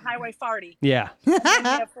 Mm-hmm. Get on Highway farty. Yeah. Then you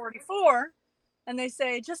have 44, and they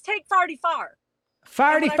say, just take farty far. And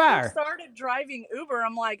Farty when I far. first started driving Uber,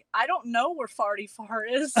 I'm like, I don't know where farty far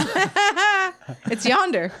is. It's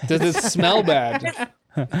yonder. Does it smell bad?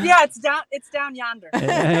 Yeah, it's down yonder.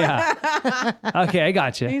 Yeah. Okay, I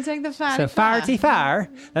got you. You take the fat. So farty far.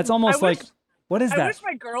 That's almost I wish- like. What is I that? wish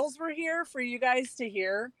my girls were here for you guys to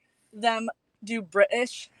hear them do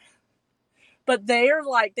British. But they are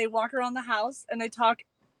like, they walk around the house and they talk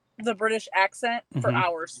the British accent for Mhm.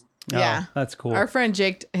 hours. Oh, Yeah. that's cool. Our friend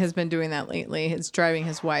Jake has been doing that lately. It's driving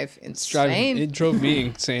his wife Driving, insane. it drove me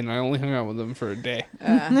insane. I only hung out with them for a day. He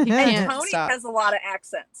And can't Tony stop. has a lot of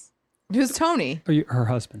accents. Who's Tony? Or her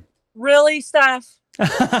husband. Really, Steph? For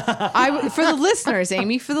the listeners,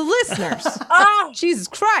 Amy, for the listeners. Oh, Jesus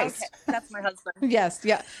Christ. okay. That's my husband. Yes,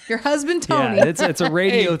 yeah. Your husband, Tony. Yeah, it's a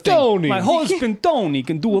radio Hey, thing. Tony. My husband Tony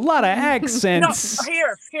can do a lot of No, accents.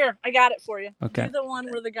 here, I got it for you. Okay. Do the one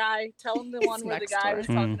where the guy, tell him the one where the next guy door. was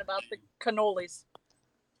talking about the cannolis.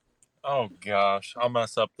 Oh gosh, I'll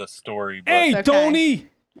mess up the story. But Hey, Okay. Tony.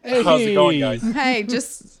 how's it going, guys? Hey,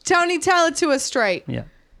 just Tony, tell it to us straight.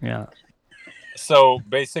 Yeah. So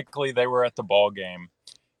basically, they were at the ball game,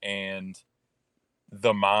 and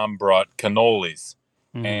the mom brought cannolis,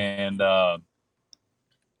 Mhm. and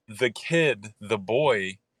the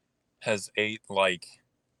boy, has ate like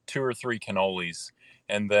 2 or 3 cannolis,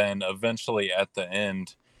 and then eventually at the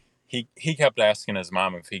end, he kept asking his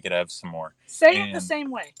mom if he could have some more. Say it the And- same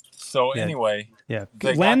way. So Yeah. anyway, Yeah.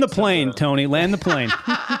 They Land the got to plane, the- Tony. Land the plane.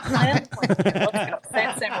 Let's go. Say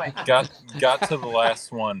it the same way. got to the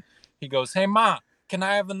last one. He goes, "Hey, Ma, can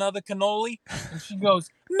I have another cannoli?" And she goes,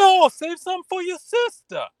 "No, save some for your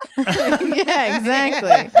sister." Yeah,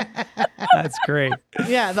 exactly. That's great.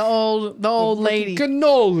 Yeah, the old lady.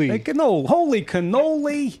 Cannoli. Hey, holy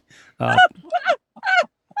cannoli.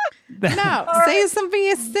 No, say something for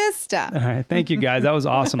your sister. All right, thank you guys. That was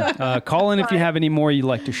awesome. Call in if you have any more you'd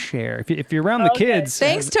like to share. If you're around the Okay. kids,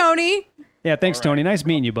 Thanks, Tony. yeah, thanks, Tony. Nice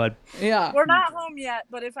meeting you, bud. Yeah. We're not home yet,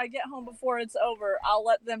 but if I get home before it's over, I'll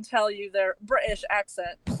let them tell you their British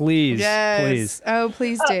accent. Please, Yes. please. Oh,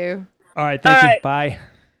 please do. All right, thank All you. right. Bye.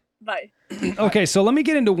 Bye. Okay, so let me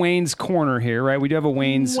get into Wayne's corner here, right? We do have a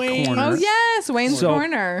Wayne's corner. Oh yes, Wayne's So-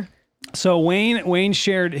 Corner. So Wayne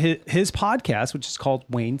shared his podcast, which is called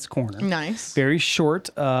Wayne's Corner. Nice. Very short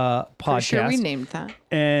podcast. Pretty sure we named that.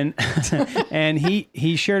 And and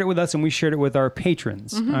he shared it with us, and we shared it with our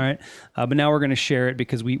patrons. Mm-hmm. All right, but now we're going to share it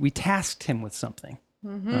because we tasked him with something.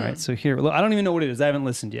 Mm-hmm. All right, so here, look, I don't even know what it is. I haven't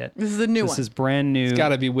listened yet. This is the new This one. is brand new. It's got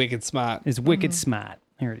to be wicked smart. It's wicked smart.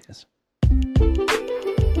 Here it is.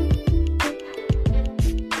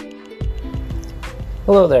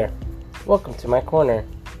 Hello there. Welcome to my corner.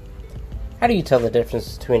 How do you tell the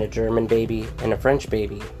difference between a German baby and a French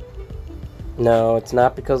baby? No, it's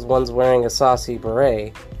not because one's wearing a saucy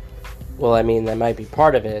beret. Well, I mean, that might be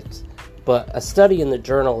part of it, but a study in the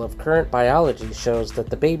Journal of Current Biology shows that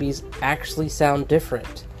the babies actually sound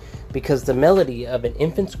different because the melody of an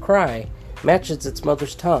infant's cry matches its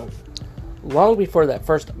mother's tongue. Long before that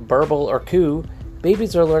first burble or coo,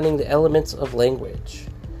 babies are learning the elements of language.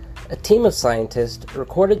 A team of scientists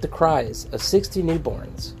recorded the cries of 60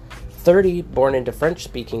 newborns, 30 born into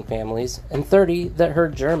French-speaking families, and 30 that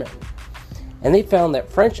heard German. And they found that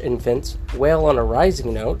French infants wail on a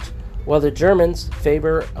rising note, while the Germans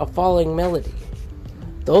favor a falling melody.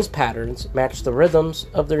 Those patterns match the rhythms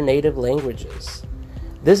of their native languages.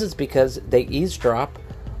 This is because they eavesdrop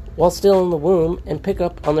while still in the womb and pick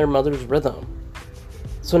up on their mother's rhythm.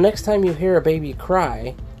 So next time you hear a baby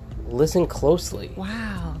cry, listen closely.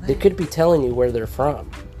 Wow. They could be telling you where they're from.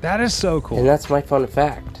 That is so cool. And that's my fun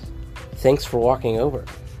fact. Thanks for walking over.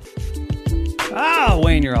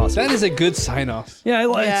 Wayne, you're awesome. That is a good sign off. Yeah,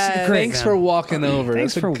 it's Yes. great. Thanks man. for walking over.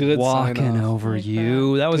 Thanks That's for a good walking sign-off. over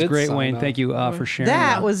you. That was Good great, Wayne. sign-off. Thank you for sharing.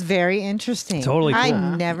 That was very interesting. Totally I cool.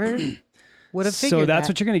 never would have figured So that's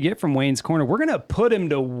that. what you're going to get from Wayne's Corner. We're going to put him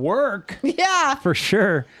to work Yeah. for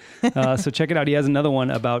sure. So check it out. He has another one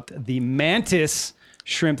about the mantis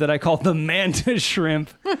shrimp that I call the mantis shrimp,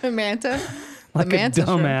 Manta. like a mantis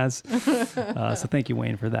shrimp. dumbass. So thank you,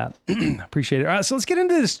 Wayne, for that. Appreciate it. All right, so let's get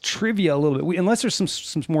into this trivia a little bit. Unless there's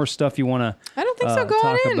some more stuff you want to. I don't think so. Go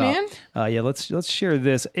on in, man. Yeah, let's share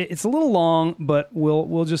this. It's a little long, but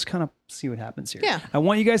we'll just kind of see what happens here. Yeah. I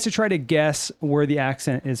want you guys to try to guess where the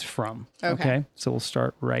accent is from. Okay. So we'll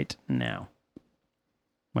start right now.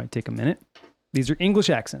 Might take a minute. These are English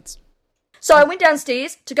accents. So I went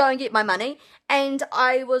downstairs to go and get my money, and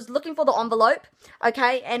I was looking for the envelope,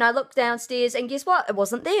 okay, and I looked downstairs, and guess what? It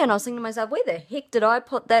wasn't there, and I was thinking to myself, where the heck did I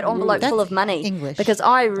put that envelope full of money? English. Because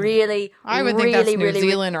I really, I would really, think that's New really,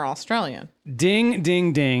 Zealand or Australian. Ding,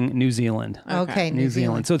 ding, ding, New Zealand. Okay, New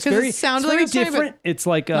Zealand. So it's 'Cause it very, sounds it's like very Australia, but different. It's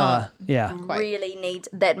like, yeah. Quite. really need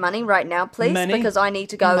that money right now, please, Money? because I need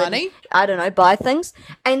to go Money? and, I don't know, buy things.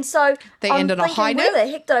 And so They I'm end on a thinking, high where note? the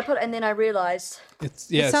heck did I put it? And then I realized It's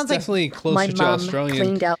sounds like definitely my closer to mum Australian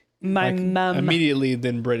cleaned out. My mum. immediately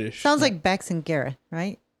than British. Sounds like Bex and Garrett,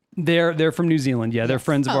 right? They're from New Zealand. Yeah, they're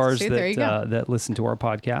friends of Oh, ours see, there you go. that listen to our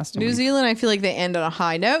podcast. And New Zealand, I feel like they end on a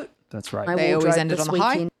high note. That's right. My They always wardrobe ended this on a high.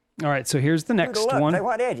 weekend. All right, so here's the next Look, one. say,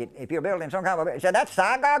 what is it? If you're building some kind of a... It said, that's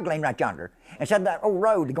Goggling right yonder. And said, that old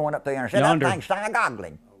road going up there. And said, Yonder. that thing's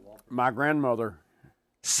Goggling. My grandmother.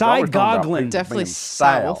 Side goggling. Definitely being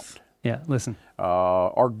south. Yeah, listen.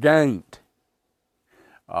 Or gaint.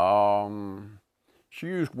 She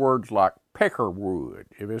used words like peckerwood.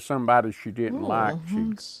 If it's somebody she didn't like,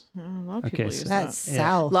 she'd... A lot of Okay, people so use That's that.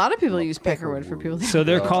 south. A lot of people use peckerwood for people. So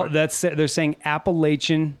they're called. They're saying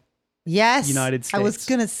Appalachian. Yes. United I was States.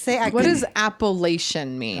 going to say. What does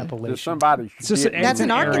Appalachian mean? There's Appalachian. somebody she It's just didn't, That's in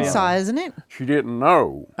an area. Arkansas, isn't it? she didn't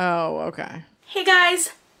know. Oh, okay. Hey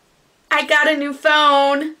guys, I got a new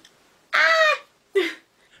phone.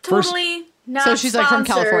 Totally not So she's like from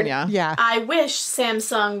sponsored. California. Yeah. I wish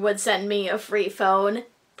Samsung would send me a free phone.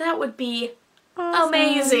 That would be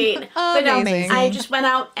amazing. But no, Amazing. I just went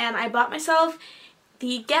out and I bought myself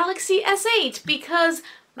the Galaxy S8 because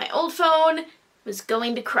my old phone was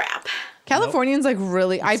going to crap. Californians like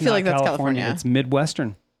really. I It's feel not like that's California. It's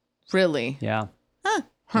Midwestern. Really? Yeah.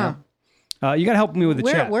 Huh. You got to help me with the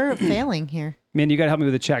chat. We're failing here. Man, you got to help me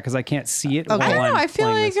with the chat because I can't see it. Okay. while I don't know. I'm I feel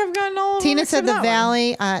playing like this. I've gotten all of them Tina except said the that one.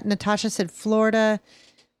 Valley. Natasha said Florida.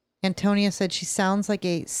 Antonia said she sounds like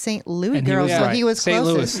a St. Louis And he girl, was so right. he was St.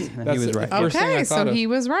 closest. Louis. And he was the right. first thing I Okay, thought so of. he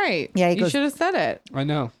was right. Yeah, he you goes- should have said it. I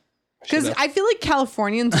know. Because Should've. I feel like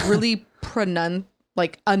Californians really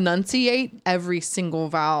enunciate every single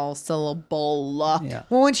vowel syllable. Yeah.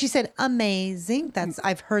 Well, when she said amazing,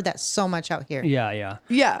 I've heard that so much out here. Yeah.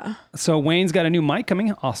 Yeah. So Wayne's got a new mic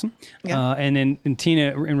coming. Awesome. Yeah. And then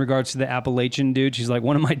Tina, in regards to the Appalachian dude, she's like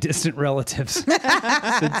one of my distant relatives.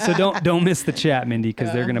 so don't miss the chat, Mindy,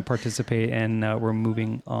 because they're going to participate, and we're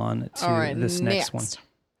moving on to All right, this next one.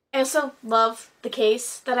 I also love the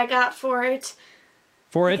case that I got for it.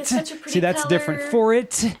 For Like, it. it's such a pretty See, that's different. color. For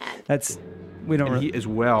it. That's we don't. And Really, he is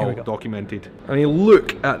Here well we go. documented. I mean,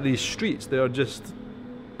 look at these streets. They are just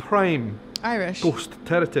prime Irish. ghost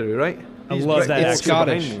territory, right? I These love brick that walls accent. are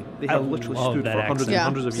behind Scottish. me. They I have literally love stood that for hundreds accent. and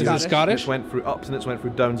hundreds of Is years. it Scottish? It's went through ups and it's went through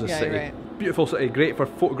downs. This Yeah, city, you're right. beautiful city, great for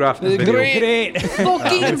photographs and video. Great.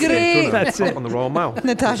 Fucking great. That's it. On the Royal Mile.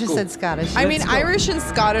 Natasha said Scottish. I mean, Let's go. Irish and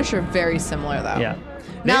Scottish are very similar, though. Yeah.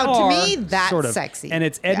 Now, They to are, me, that's sort of. sexy. And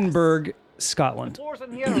it's Edinburgh, Scotland. Floors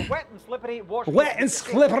in here are wet and slippery. Wash your Wet and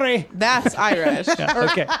slippery. That's Irish.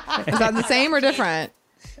 Okay. Is that the same or different?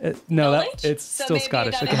 No, Knowledge? it's So still maybe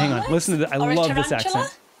Scottish. you Okay, don't hang know on. Alex? Listen to this. I Or a love this tarantula?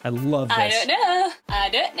 accent. I love this. I don't know. I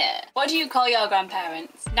don't know. What do you call your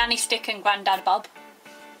grandparents? Nanny Stick and Grandad Bob?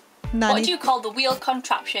 What Nani- do you call the wheeled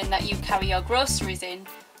contraption that you carry your groceries in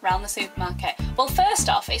around the supermarket? Well, first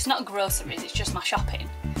off, it's not groceries, it's just my shopping.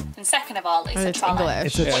 And second of all, it's a It's trolley.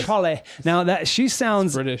 English. It's a trolley. Now that she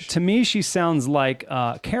sounds British. to me, she sounds like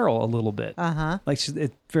Carol a little bit. Like she's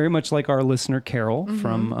very much like our listener Carol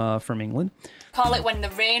from England. Call it when the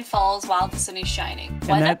rain falls while the sun is shining.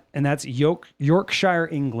 And that's Yorkshire,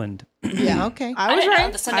 England. Yeah. Okay. I was don't know,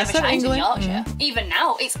 right. the sun I never said shines England. in Yorkshire. Even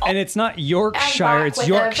now, it's And it's not Yorkshire, back it's with a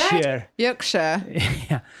Yorkshire. Yorkshire.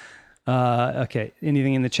 Yeah. Okay.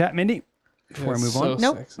 Anything in the chat, Mindy? Before I move on? So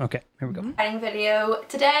Nope. sexy. Okay, here we go. Wedding video.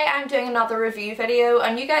 Today I'm doing another review video,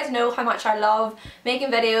 and you guys know how much I love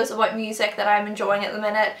making videos about music that I'm enjoying at the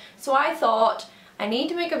minute. So I thought I need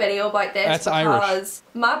to make a video about this That's because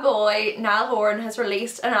my boy Niall Horan has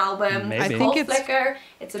released an album. Maybe. I It's think called it's Flicker.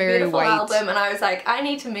 It's a very beautiful white. album, and I was like, I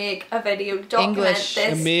need to make a video to document English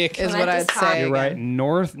this. Make is what momentous I'd say. time You're right.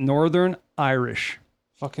 Northern Irish.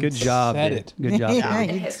 Fucking Good job, said dude. it. Good job. Yeah, dude.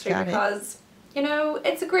 in you history got it. because you know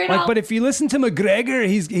it's a great Like, album. but if you listen to McGregor,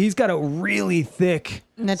 he's got a really thick.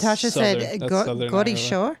 Natasha Southern- said that's Southern Goody Ireland.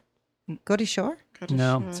 Shore. Goody Shore?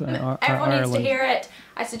 No, it's, Everyone needs to Ireland. hear it.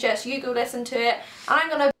 I suggest you go listen to it. And I'm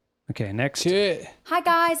gonna. Okay, next. Shit. Hi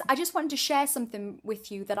guys, I just wanted to share something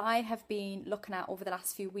with you that I have been looking at over the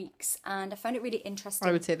last few weeks, and I found it really interesting.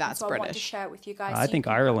 I would say that's so I want to British. share it with you guys. I so you think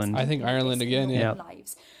can have Ireland. something I think like Ireland this again, in your yeah. own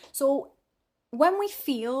lives. So when we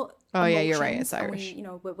feel Oh, yeah, you're right, emotions it's and we, Irish. you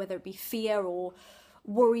know, whether it be fear or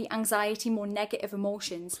worry, anxiety, more negative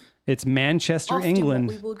emotions. It's Manchester, often England.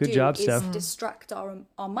 What we will Good do job, is Steph. distract our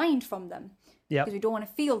mind from them. Yep. Because we don't want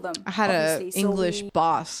to feel them. I had a obviously. So English we-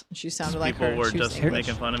 boss. She sounded like People her. were She was just English.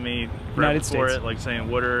 making fun of me United for States. it, like saying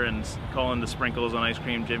water and calling the sprinkles on ice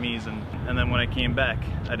cream jimmies. And then when I came back,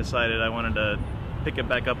 I decided I wanted to pick it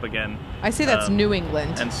back up again. I say that's New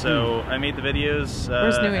England. And so I made the videos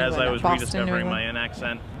Where's New as England? I was Boston, New rediscovering my England? own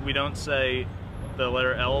accent. We don't say the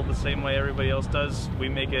letter L the same way everybody else does. We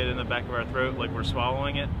make it in the back of our throat like we're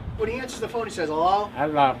swallowing it. When he answers the phone, he says, hello?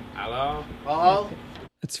 Hello. Hello? Hello?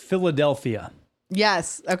 It's Philadelphia.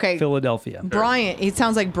 Yes. Okay. Philadelphia. Brian. He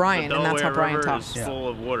sounds like Brian, The and that's how Delaware Brian River talks. is full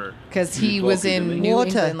of water. Because he was in New Water.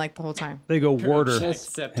 England like the whole time. They go water.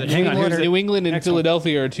 Hang on. Here's New England and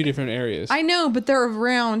Philadelphia are two different areas. I know, but they're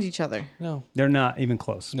around each other. No, They're not even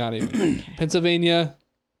close. not even. Pennsylvania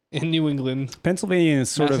and New England. Pennsylvania is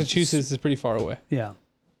sort Massachusetts is pretty far away. of. Yeah.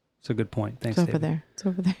 It's a good point. Thanks, It's over David. there. It's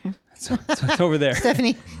over there. So it's over there.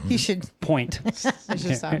 Stephanie, you should point.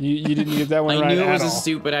 You didn't get that one I right knew it at was a all.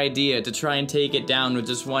 stupid idea to try and take it down with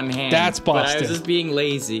just one hand. That's But I Boston. was just being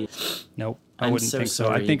lazy. Nope, I I'm wouldn't so think so.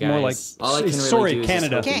 sorry, I think you more like guys. All I can really sorry, do is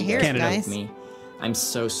Canada. just hope Can't you hear it, guys bear guys. with me. I'm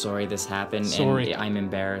so sorry this happened, Sorry. and I'm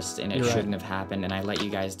embarrassed, and it You're right. shouldn't have happened, and I let you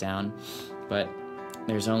guys down. But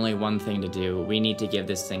there's only one thing to do. We need to give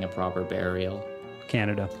this thing a proper burial.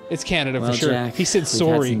 Canada. It's Canada Well, for sure. Jack, he said we've had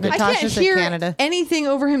sorry. some good- I Natasha can't said hear Canada. anything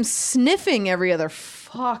over him sniffing every other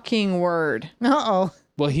fucking word. Uh-oh.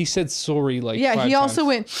 Well, he said sorry like Yeah, 5 he also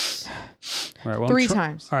times. went. All right, well, 3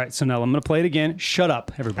 times. All right, so now I'm going to play it again. Shut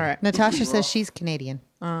up, everybody. All right. Natasha says she's Canadian.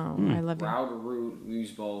 Oh, I love you. Router root, we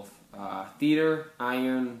use both. Theater,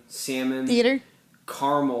 iron, salmon, Theater.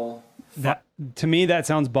 caramel, That to me that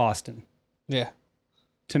sounds Boston. Yeah.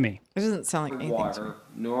 To me. It doesn't sound like anything. to me. water,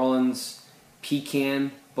 New Orleans,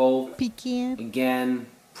 pecan, both. Pecan. Again,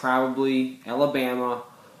 probably Alabama,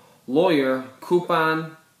 lawyer,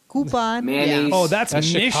 coupon, Coupon. mayonnaise. Oh, that's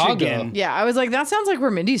Chicago. Michigan. Yeah, I was like, that sounds like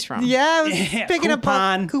where Mindy's from. Yeah, I was Yeah, picking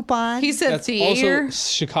coupon. up coupon. He said That's theater. also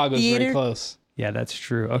Chicago's Theater. very close. Yeah, that's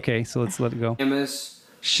true. Okay, so let's let it go. Amos,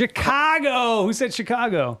 Chicago. Who said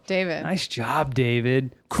Chicago? David. Nice job,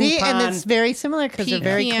 David. See, and Coupon. it's very similar because they're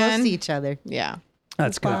very close Pecan. to each other. Yeah.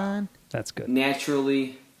 That's good. Coupon. That's good.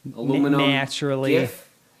 naturally, aluminum, naturally. GIF,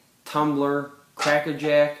 tumbler, Cracker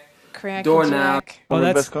Jack, Cracker doorknob. Jack. Oh, the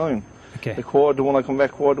that's best kind. okay. The quad, the one I come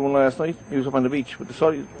back quad, the one last night, he was up on the beach with the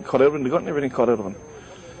side cut out of him, the gut and everything cut out of him.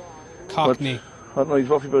 Cockney. I don't know, he's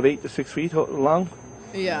roughly about 8 to 6 feet long.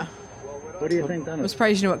 Yeah. What do you think done I'm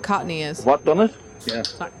surprised you know what cottony is. What done it? Yeah.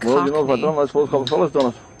 It's not Well, you know what cockney. done, I suppose a couple of fellas done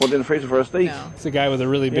it. One in the freezer for a steak. No. It's a guy with a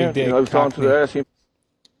really Yeah, big dick. I was talking to Cockney. the RC.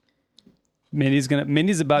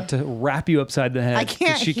 Mindy's about to wrap you upside the head. I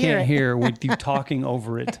can't 'cause she hear can't it. hear with you talking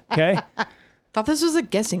over it. Okay? Thought this was a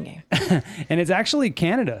guessing game. And it's actually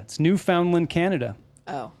Canada. It's Newfoundland, Canada.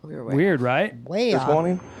 Oh, we were way. Weird, right? Way This off.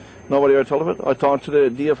 morning, nobody ever told of it. I talked to the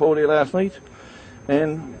DFO there last night,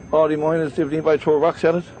 and all the miners, if anybody throw rocks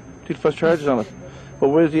at it, they'd press charges on it. But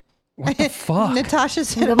where's the What the fuck? Natasha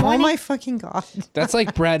said, Good "Oh morning. my fucking god!" That's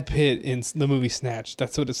like Brad Pitt in the movie Snatch.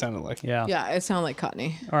 That's what it sounded like. Yeah. Yeah, it sounded like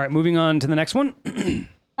cottony. All right, moving on to the next one. Oh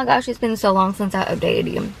my gosh, it's been so long since I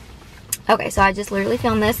updated you. Okay, so I just literally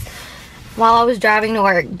filmed this while I was driving to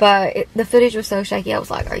work, but the footage was so shaky. I was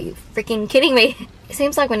like, are you freaking kidding me? It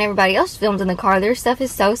seems like when everybody else films in the car, their stuff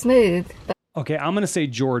is so smooth. But Okay, I'm going to say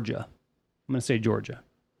Georgia. I'm going to say Georgia.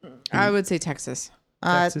 I would say Texas.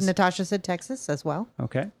 Texas. Natasha said Texas as well.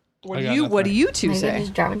 Okay. What do you two maybe I'm say?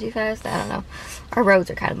 just driving too fast. I don't know. Our roads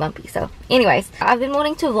are kind of bumpy. So, anyways, I've been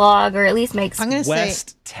wanting to vlog or at least make. I'm gonna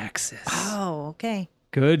West Texas. Oh, okay.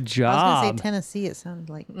 Good I was gonna job. say Tennessee. It sounded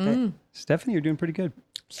like. Stephanie, you're doing pretty good.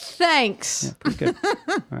 Thanks. Yeah, pretty good.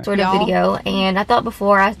 Sort of video, and I thought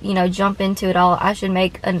before I jump into it all, I should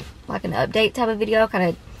make an update type of video, kind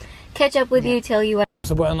of catch up with you, tell you what.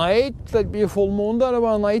 So by night, there'd be a full moon there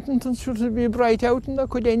about night, and it should be bright out, and there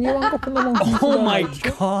could anyone go up in the mountains. Oh my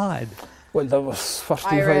God. Well, there was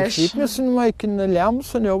 45 Irish. sheep missing, like in the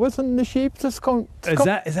lambs and everything. The sheep just come.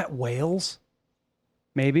 Is that Wales?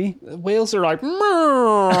 Maybe. Whales are like.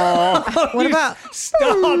 What about?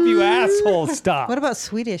 Stop, you asshole! Stop. What about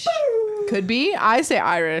Swedish? Could be. I say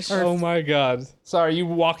Irish. Oh my God. Sorry, you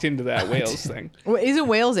walked into that Wales thing. Isn't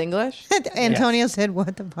Wales English? Antonio said,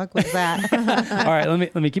 "What the fuck was that?" All right,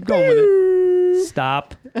 let me keep going with it.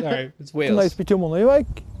 Stop. All right, it's Nice Wales. bit of money, like.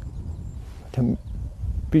 To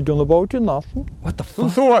be done about it, nothing. What the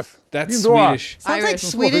fuck? That's Swedish. Sounds like Irish.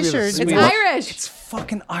 Swedish or It's Swedish. Irish. It's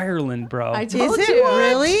fucking Ireland, bro. I told Is it you.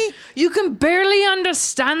 really? You can barely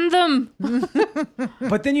understand them.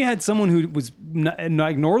 But then you had someone who was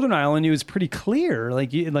like Northern Ireland. He was pretty clear.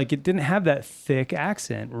 Like it didn't have that thick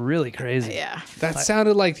accent. Really crazy. Yeah. That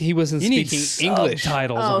sounded like he wasn't You need speaking English.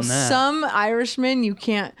 subtitles Oh, on that. some Irishmen you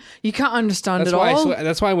can't understand That's at why. all.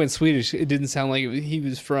 That's why I went Swedish. It didn't sound like he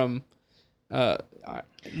was from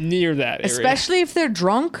near that area. Especially if they're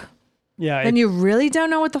drunk. Yeah. Then you really don't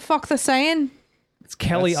know what the fuck they're saying. It's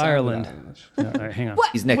Kelly, That sounded Ireland. Irish. Yeah, all right, hang on.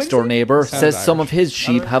 What? His next door neighbour says some of his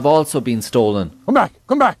sheep have also been stolen. Come back,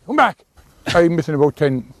 come back, come back. I'm missing about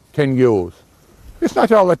 10 ewes. It's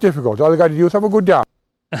not all that difficult. All I got to do is have a good day.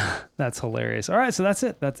 That's hilarious. All right, so that's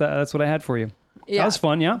it. That's what I had for you. Yeah. That was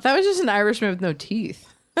fun. Yeah. That was just an Irishman with no teeth.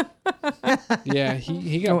 Yeah,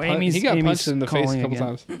 he got Oh, Amy's- he got Amy's punched in the face a calling couple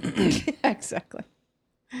again. times. Exactly.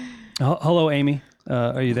 Hello, Amy.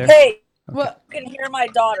 Are you there? Hey, well, you can hear my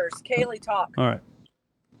daughters. Kaylee talk. All right.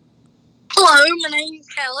 Hello, my name's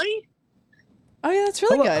Kelly. Oh yeah, that's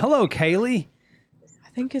really Hello, good. hello, Kaylee. I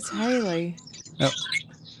think it's Haley. Oh.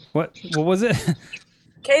 What was it?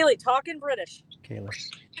 Kaylee, talking British. Kaylee.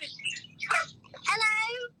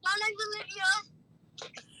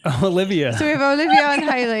 Oh, Olivia. So we have Olivia and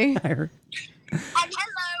Hailey.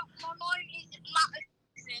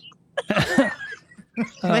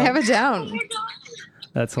 They have it down.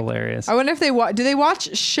 That's hilarious. I wonder if they do they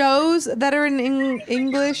watch shows that are in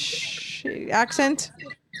English accent?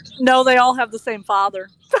 No, they all have the same father.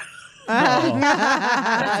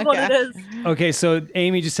 That's what it is. Okay, so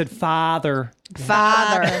Amy just said father.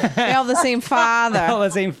 Father. They all have the same father. They all the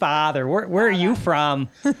same father. Where are you from?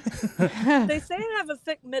 They say I have a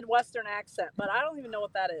thick Midwestern accent, but I don't even know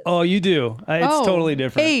what that is. Oh, you do. It's totally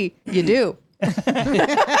different. Hey, you do. It's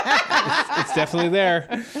definitely there.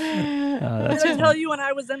 Did I tell you when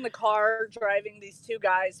I was in the car driving these two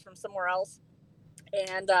guys from somewhere else,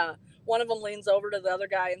 and one of them leans over to the other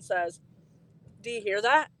guy and says, "Do you hear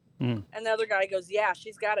that?" And the other guy goes, "Yeah,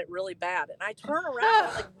 she's got it really bad." And I turn around,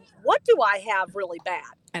 I'm like, "What do I have really bad?"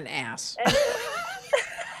 An ass.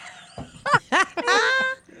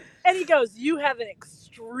 And he goes, "You have an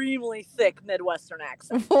extremely thick Midwestern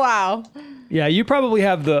accent." Wow. Yeah, you probably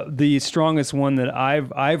have the strongest one that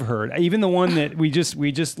I've heard. Even the one that we just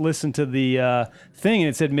listened to the thing and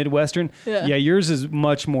it said Midwestern. Yeah. Yeah, yours is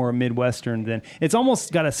much more Midwestern than it's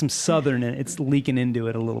almost got some Southern in it. It's leaking into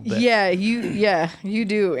it a little bit. Yeah, you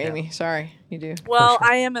do, Amy. Sorry, you do. Well,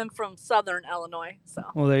 I am from Southern Illinois, so.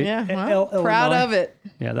 Well, there proud Illinois. of it.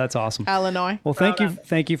 Yeah, that's awesome. Illinois. Well,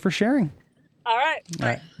 thank you for sharing. All right. All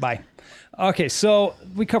right, bye. Okay, so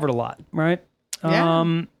we covered a lot, right?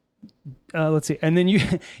 Yeah. Let's see. And then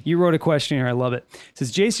you wrote a question here. I love it. It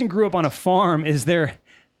says, Jason grew up on a farm. Is there,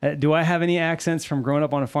 do I have any accents from growing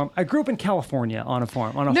up on a farm? I grew up in California on a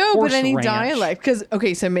farm, on a No, horse but any ranch. dialect. Because,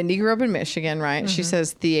 okay, so Mindy grew up in Michigan, right? She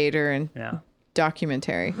says theater and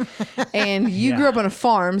documentary. And you grew up on a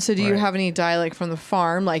farm. So do you have any dialect from the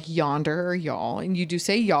farm, like yonder or y'all? And you do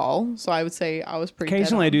say y'all. So I would say I was pretty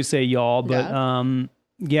Occasionally I do say y'all, but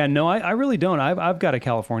Yeah. no, I really don't. I've got a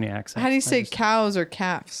California accent. How do you say cows or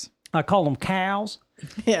calves? I call them cows.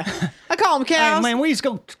 Yeah. I call them cows. Hey, man, we used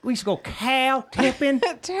to go cow tipping.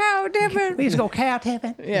 Cow tipping. We used to go cow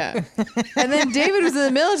tipping. Yeah. And then David was in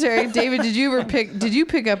the military. David, did you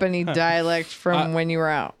pick up any dialect from when you were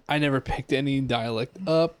out? I never picked any dialect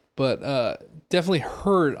up, but definitely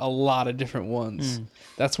heard a lot of different ones.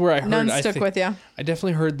 That's where I heard. None stuck with you. I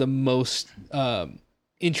definitely heard the most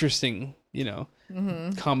interesting,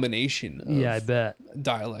 combination of Yeah, I bet.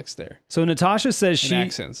 dialects there. So Natasha says And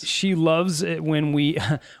accents. she loves it when we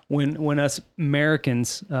when us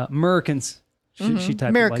Americans she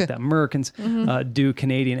typed it like that Americans do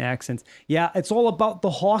Canadian accents. Yeah, it's all about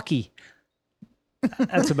the hockey.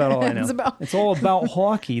 That's about all I know. It's all about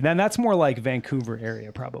hockey. Then that's more like Vancouver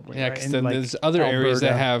area probably. Yeah, right? because And then like there's other areas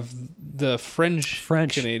that Alberta. have the French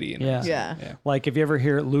Canadian. Yeah. Like if you ever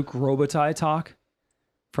hear Luc Robitaille talk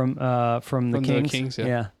from the Kings.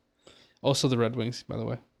 Yeah. Also the Red Wings, by the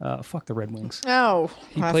way. Fuck the Red Wings. Oh,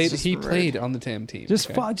 He played on the TAM team.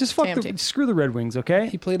 Just fuck screw the Red Wings, okay?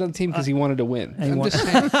 He played on the team because he wanted to win. And he I'm won- just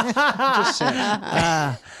saying. Just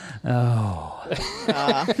saying.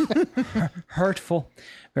 Hurtful.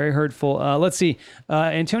 Very hurtful. Let's see.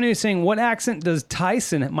 Antonio is saying, what accent does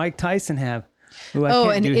Mike Tyson have? Ooh, I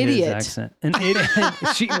can't an do his idiot. accent. An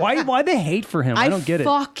idiot. Why they hate for him? I don't get it.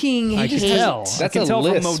 Fucking I hate. can tell. I That's can a tell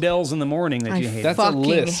from lisp. Modell's in the morning that you hate him.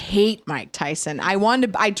 Fucking hate Mike Tyson.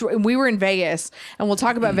 We were in Vegas, and we'll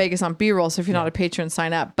talk about Vegas on B-roll. So if you're not a patron,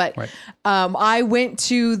 sign up. But I went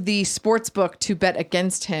to the sports book to bet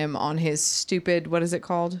against him on his stupid, what is it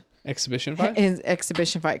called? Exhibition fight? His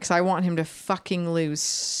exhibition fight, because I want him to fucking lose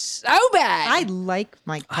so bad. I like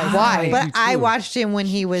Mike Tyson. Why? But I watched him when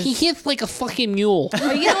he was. He hits like a fucking mule.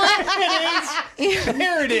 But you know what?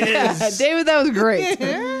 There it is. Yeah, David, that was great.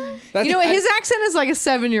 You know what? His accent is like a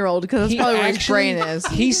 7-year-old because that's probably where his brain is.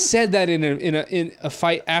 He said that in a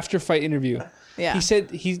fight after fight interview. Yeah. He said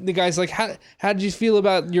the guy's like, how did you feel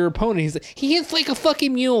about your opponent? He's like, he hits like a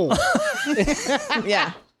fucking mule.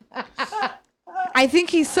 Yeah. I think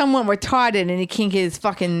he's somewhat retarded and he can't get his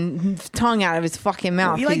fucking tongue out of his fucking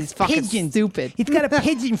mouth. He likes He's fucking pigeons. stupid. He's got a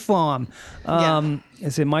pigeon farm. I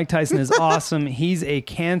said Mike Tyson is awesome. He's a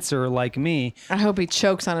cancer like me. I hope he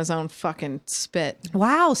chokes on his own fucking spit.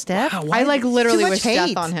 Wow, Steph. I like literally Too much wish death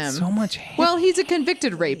hate. on him. So much hate. Well, he's a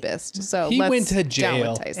convicted rapist, so He let's went to down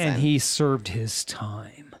jail. with Tyson. And he served his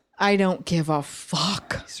time. I don't give a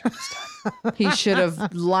fuck. He served his time. He should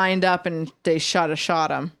have lined up and they shot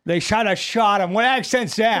him. They shot him. What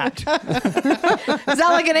accent's that? Is that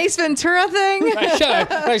like an Ace Ventura thing?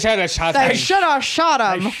 They should have shot They should have shot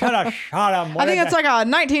him. I think it's like a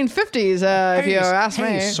 1950s, if you ask me.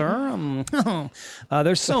 Hey, sir.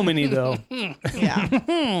 There's so many though. Yeah.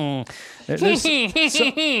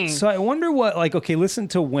 So I wonder what. Like, okay, listen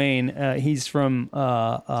to Wayne. He's from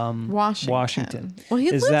Washington. Well,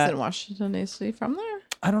 he lives in Washington. Is he from there?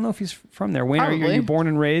 I don't know if he's from there. Wayne, are you born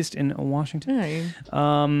and raised in Washington?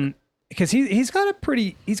 Yeah. Because he's got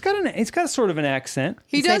a sort of an accent.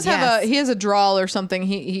 He does have he has a drawl or something.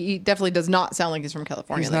 He definitely does not sound like he's from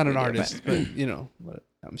California. He's not an artist, but you know,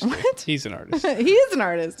 I'm just kidding. He's an artist. He is an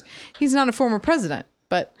artist. He's not a former president,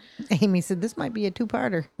 but Amy said this might be a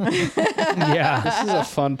two-parter. Yeah. This is a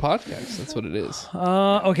fun podcast. That's what it is.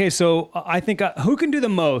 Okay, so I think who can do the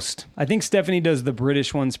most? I think Stephanie does the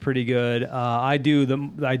British ones pretty good. I do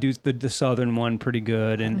the Southern one pretty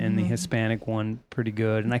good, and the Hispanic one pretty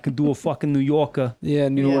good, and I could do a fucking New Yorker. Yeah, you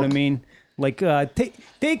know what I mean? Like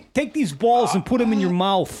take these balls and put them in your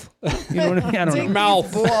mouth. You know what I mean? I don't know.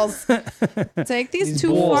 Mouth balls. Take these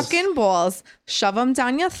two fucking balls, shove them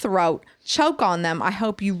down your throat, choke on them. I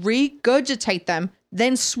hope you regurgitate them,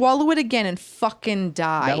 then swallow it again and fucking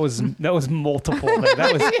die. That was multiple.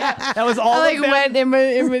 That was all. I of them.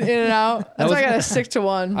 went in and out. That's why I gotta stick to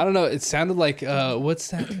one. I don't know. It sounded like what's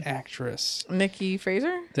that actress Nikki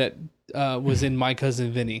Fraser? that was in My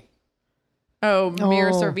Cousin Vinny? Oh,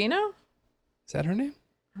 Mira Sorvino? Is that her name?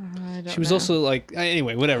 I don't She was know. also like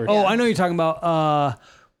anyway, whatever. Oh, I know you're talking about.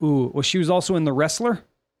 Well, she was also in The Wrestler.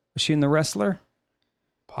 Was she in The Wrestler?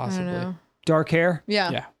 Possibly. I don't know. Dark hair.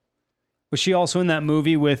 Yeah. Yeah. Was she also in that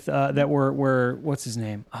movie with that where what's his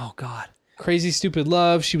name? Oh God. Crazy Stupid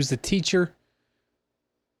Love. She was the teacher.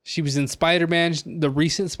 She was in Spider-Man, the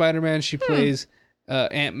recent Spider-Man. She plays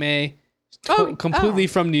Aunt May. Completely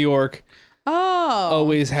from New York. Oh.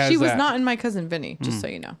 Always has She was that. not in My Cousin Vinny, just so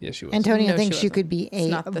you know. Yeah, she was. Antonia No, thinks she she wasn't. could be It's a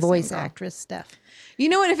not the voice same girl. actress, Steph. You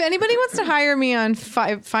know what? If anybody wants to hire me on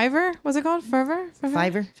Fiverr, what's it called? Fiverr?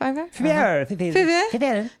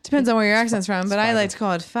 Depends on where your accent's from, but I like to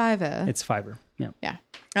call it Fiverr. It's Fiverr. Yeah. Yeah.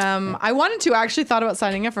 I wanted to actually thought about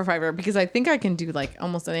signing up for Fiverr because I think I can do like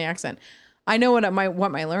almost any accent. I know what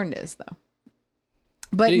my learned is though.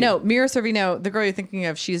 But no, Mira Sorvino, the girl you're thinking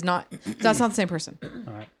of, that's not the same person.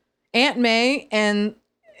 All right. Aunt May and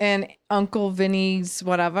Uncle Vinny's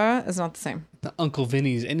whatever is not the same. Uncle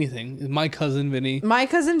Vinny's anything. My Cousin Vinny. My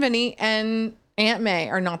Cousin Vinny and Aunt May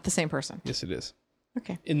are not the same person. Yes, it is.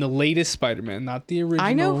 Okay. In the latest Spider-Man, not the original.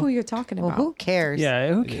 I know who you're talking about. Well, who cares?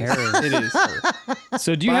 Yeah, who cares? It is.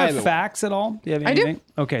 So do you By have the way. facts at all? Do you have I do. anything?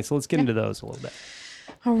 Okay, so let's get into those a little bit.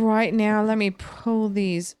 All right, now let me pull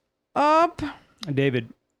these up. David.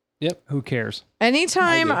 Yep. Who cares?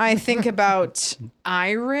 Anytime I think about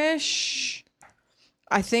Irish,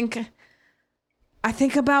 I think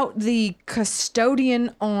about the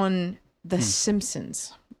custodian on The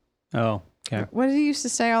Simpsons. Oh, okay. What did he used to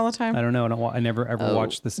say all the time? I don't know. I never ever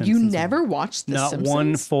watched The Simpsons. You never watched The Not Simpsons?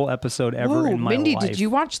 one full episode ever in my Mindy, life. did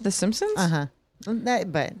you watch The Simpsons? Uh-huh.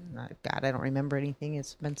 But God, I don't remember anything.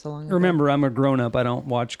 It's been so long ago. Remember, I'm a grown-up. I don't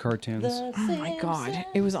watch cartoons. Oh my God.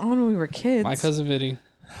 It was on when we were kids. My Cousin Vinny.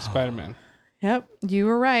 Spider-Man. Yep, you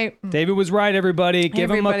were right. David was right, everybody. Give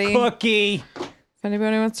him a cookie. If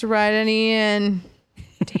anybody wants to write any in.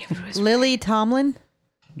 Lily Tomlin?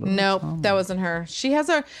 Nope, that wasn't her. She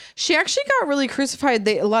actually got really crucified.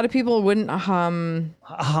 A lot of people wouldn't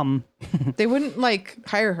they wouldn't like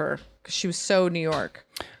hire her because she was so New York.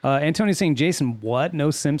 Antonio's saying, Jason, what? No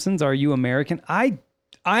Simpsons? Are you American?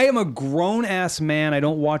 I am a grown-ass man. I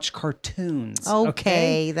don't watch cartoons.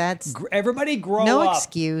 Okay, that's... Everybody grow no up.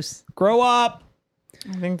 excuse. Grow up.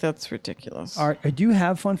 I think that's ridiculous. Do you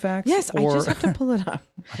have fun facts? Yes, I just have to pull it up.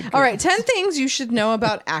 All right, 10 things you should know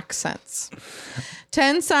about accents.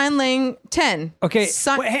 10 sign language. 10. Okay,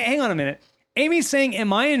 wait, hang on a minute. Amy's saying,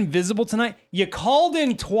 am I invisible tonight? You called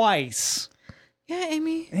in twice. Yeah,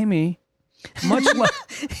 Amy. Amy, much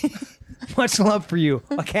love for you,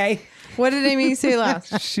 okay? What did Amy say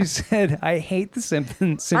last? She said, I hate the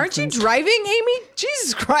Simpsons. Aren't you driving, Amy?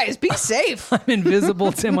 Jesus Christ, be safe. I'm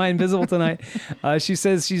invisible. Am I invisible tonight? She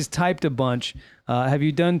says she's typed a bunch. Have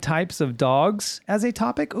you done types of dogs as a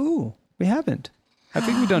topic? Ooh, we haven't. I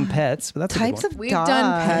think we've done pets, but that's Types a good of one. We've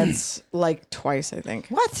done pets like twice, I think.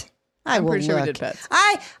 What? I'm will pretty sure we look. did pets.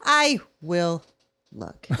 I will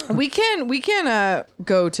look. We can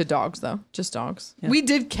go to dogs though, just dogs. Yeah. We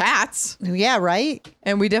did cats. Yeah, right.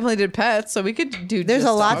 And we definitely did pets, so we could do. There's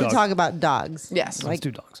just a lot dogs. to talk about dogs. Yes, Let's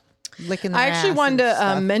do dogs. licking their I actually ass wanted and to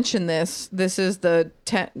stuff. mention this. This is the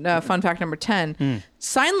fun fact number 10. Hmm.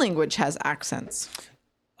 Sign language has accents.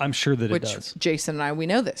 I'm sure that which it does. Jason and I, we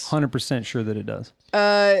know this. 100% sure that it does.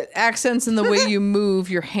 Accents in the way you move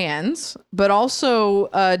your hands, but also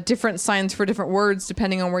different signs for different words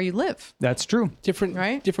depending on where you live. That's true. Different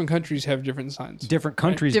countries have different signs. Different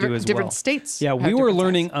countries do as different well. states. Yeah, have we were different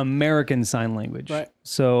learning American Sign Language. Right.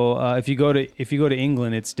 So if you go to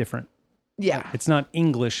England, it's different. Yeah. It's not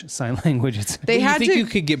English Sign Language. It's They you had think to- you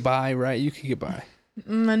could get by, right? You could get by.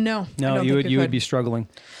 No, I No, don't you think would it would could. be struggling.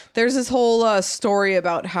 There's this whole story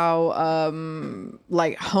about how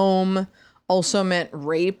like home also meant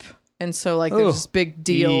rape, and so like there's Ugh. this big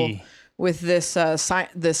deal Eee. with this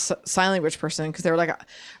this sign language person because they were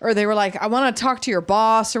like I want to talk to your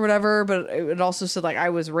boss or whatever, but it also said like I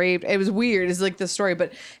was raped. It was weird. It's like the story,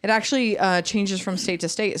 but it actually changes from state to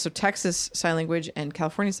state. So Texas sign language and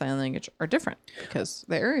California sign language are different because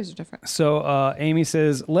the areas are different. So Amy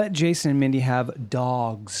says, let Jason and Mindy have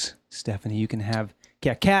dogs. Stephanie, you can have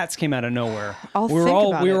cats came out of nowhere. I'll we were think all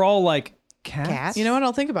about we it. were all like cats. You know what?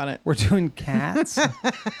 I'll think about it. We're doing cats.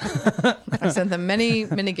 I sent them many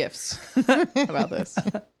gifts about this.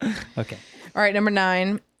 Okay. All right, number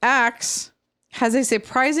 9. Axe has a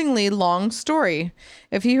surprisingly long story.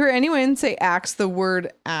 If you hear anyone say axe, the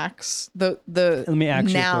word axe, the Let me ask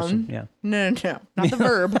you a noun. question. Yeah. No, not the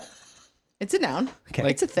verb. It's a noun. Okay.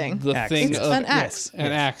 It's a thing. The Axe. thing It's of an axe.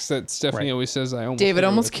 an axe that Stephanie always says I almost David hit her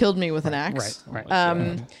almost with. killed me with an axe.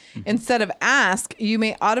 Right. Instead of ask, you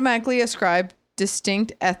may automatically ascribe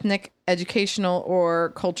distinct ethnic, educational,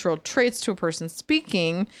 or cultural traits to a person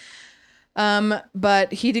speaking.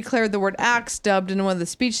 But he declared the word axe dubbed in one of the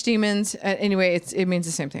speech demons. Anyway, it means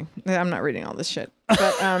the same thing. I'm not reading all this shit.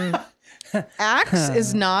 But axe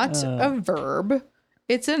is not a verb.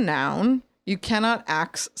 It's a noun. You cannot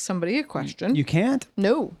ask somebody a question. You can't?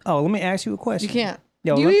 No. Oh, let me ask you a question. You can't.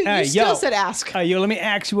 Yo, You still said ask. Yo, let me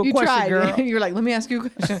ask you a You question, tried. girl. You're like, let me ask you a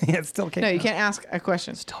question. Yeah, it still can't. No, you can't ask a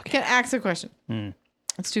question. You can't ask a question. Hmm.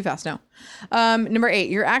 It's too fast. No. Number 8,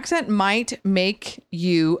 your accent might make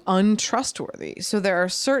you untrustworthy. So there are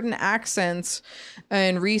certain accents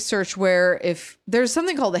in research where if there's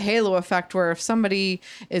something called the halo effect, where if somebody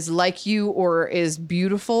is like you or is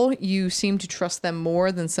beautiful, you seem to trust them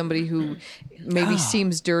more than somebody who maybe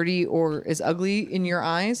seems dirty or is ugly in your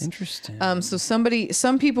eyes. Interesting. So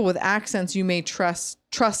some people with accents you may trust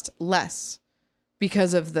less.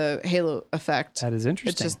 Because of the halo effect. That is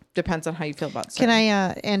interesting. It just depends on how you feel about it. Can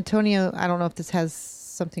I, Antonio, I don't know if this has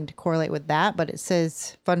something to correlate with that, but it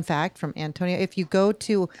says, fun fact from Antonio, if you go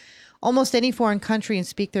to almost any foreign country and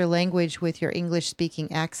speak their language with your English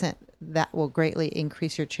speaking accent, that will greatly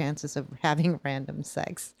increase your chances of having random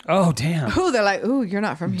sex. Oh, damn. Oh, they're like, ooh, you're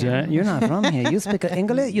not from here. You're not from here. You speak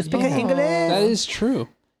English? You speak English? That is true.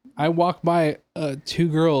 I walked by 2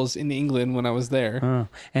 girls in England when I was there.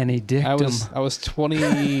 And he dicked I was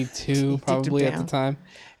 22 probably at the time,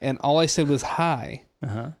 and all I said was hi.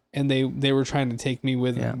 And they were trying to take me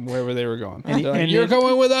with them wherever they were going. And- They're like, and you're then-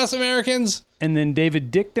 going with us, Americans. And then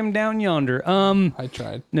David dicked him down yonder. I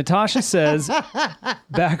tried. Natasha says,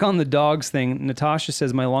 back on the dogs thing, Natasha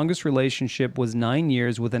says, my longest relationship was 9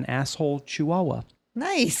 years with an asshole chihuahua.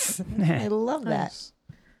 Nice. I love that.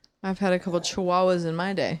 I've had a couple chihuahuas in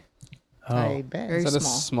my day. Oh. I bet. Very Is that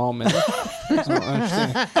small. a small minute?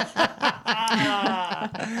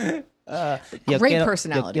 Great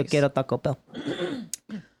personalities. Yo quiero Taco Bell.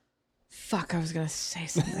 Fuck, I was going to say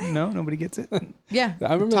something. No, nobody gets it. Yeah.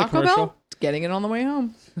 I remember the Taco commercial. Bell? Getting it on the way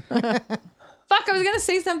home. Fuck, I was going to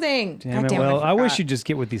say something. Damn God it. Well, I wish forgot. you'd just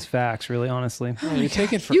get with these facts, really, honestly. You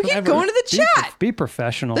take it You keep going to the chat. Be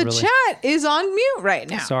professional, The really. chat is on mute right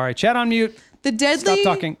now. Sorry. Chat on mute. The deadly.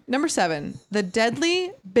 Stop talking. Number 7. The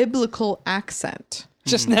deadly biblical accent.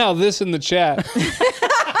 Just now, this in the chat.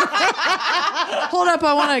 Hold up,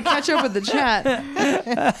 I want to catch up with the chat.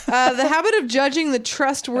 The habit of judging the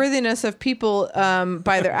trustworthiness of people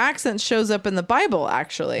by their accents shows up in the Bible,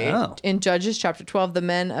 actually. Oh. In Judges chapter 12, the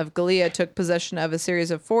men of Gilead took possession of a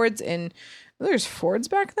series of fords in... There's fords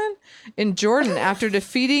back then? In Jordan after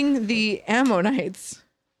defeating the Ammonites.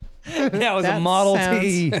 That was a That Model sounds-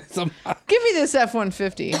 T. Give me this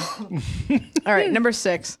F-150. All right, number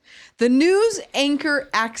 6. The news anchor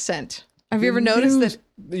accent. Have you ever noticed that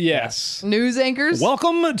Yes. news anchors?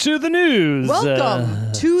 Welcome to the news.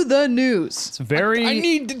 Welcome to the news. It's very. I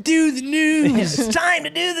need to do the news. It's time to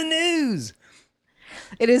do the news.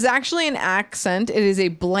 It is actually an accent. It is a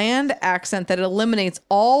bland accent that eliminates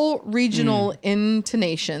all regional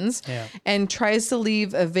intonations and tries to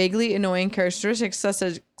leave a vaguely annoying characteristics such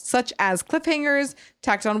as cliffhangers,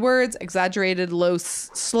 tacked on words, exaggerated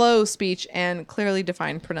slow speech, and clearly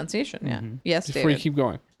defined pronunciation. Yeah. Yes, Before you David. keep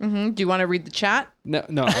going. Do you want to read the chat? No, I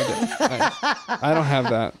don't. I don't have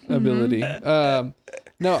that ability.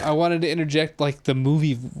 No, I wanted to interject like the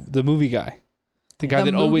movie guy. The guy The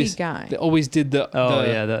that movie always guy. that always did the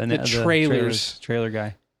trailers. Trailer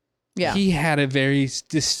guy. Yeah. He had a very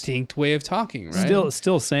distinct way of talking, right?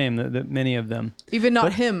 Still same that many of them. Even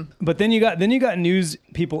not him. But then you got news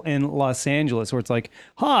people in Los Angeles where it's like,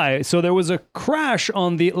 hi, so there was a crash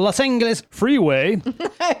on the Los Angeles freeway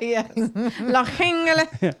Yes. La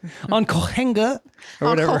Jingale. on Coahuila or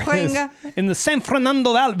On whatever it is, Coahuila. in the San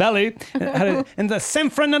Fernando Valley. In the San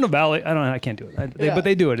Fernando Valley. I can't do it. But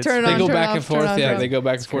they do it. They go back and forth. Yeah, they go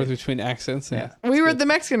back and forth between accents. Yeah. We were at the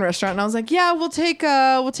Mexican restaurant, and I was like, "Yeah, we'll take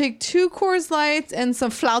 2 Coors Lights and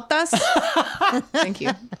some flautas." Thank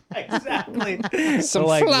you. Exactly. Some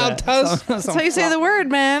like flautas. that. That's how you say the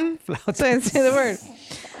word, man. That's how you say the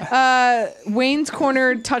word. Wayne's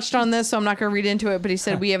Corner touched on this, so I'm not going to read into it. But he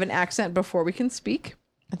said we have an accent before we can speak.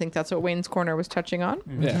 I think that's what Wayne's Corner was touching on.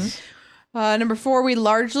 Yes. Number 4, we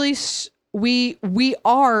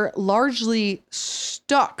are largely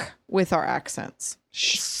stuck with our accents.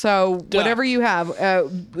 So whatever you have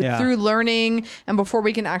through learning and before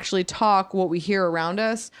we can actually talk, what we hear around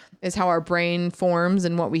us is how our brain forms,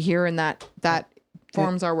 and what we hear in that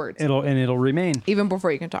forms our words. It'll remain even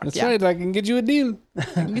before you can talk. That's right. I can get you a deal.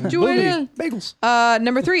 Get you a deal. Bagels.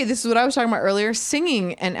 Number 3, this is what I was talking about earlier: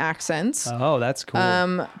 singing and accents. Oh, that's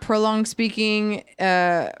cool. Prolonged speaking.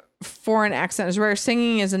 Foreign accent is rare.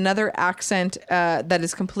 Singing is another accent that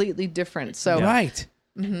is completely different. So right.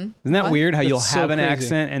 Isn't that weird how you'll That's so have an crazy.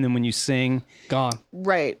 accent and then when you sing, gone.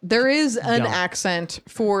 Right. There is an Gone. accent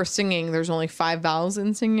for singing. There's only 5 vowels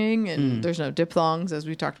in singing, and there's no diphthongs, as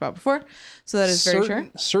we talked about before. So that is very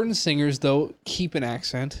true. Certain singers, though, keep an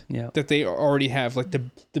accent that they already have, like the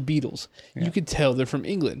Beatles. You could tell they're from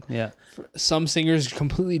England. Yeah. Some singers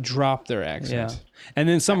completely drop their accent. yeah. And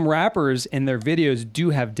then some rappers in their videos do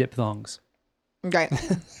have diphthongs. Okay.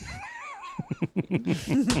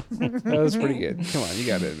 That was pretty good. Come on, you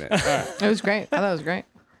got to admit. All right. It was great. I thought it was great.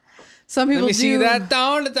 Some people Let me do. see that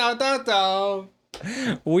down.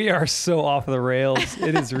 We are so off the rails.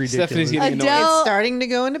 It is ridiculous. Stephanie's getting annoyed. Adele- It's starting to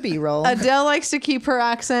go into B-roll. Adele likes to keep her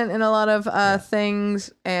accent in a lot of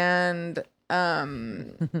things, and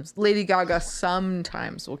Lady Gaga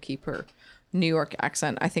sometimes will keep her New York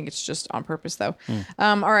accent. I think it's just on purpose, though.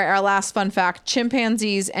 All right, our last fun fact: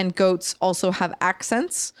 chimpanzees and goats also have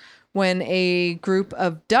accents. When a group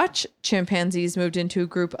of Dutch chimpanzees moved into a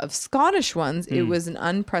group of Scottish ones, it was an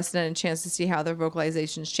unprecedented chance to see how their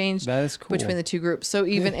vocalizations changed That is cool. between the two groups. So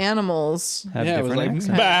even animals Have Yeah, it was different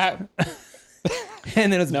like, accents. bah.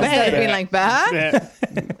 And then it's instead of being like bad,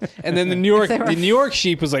 And then the New York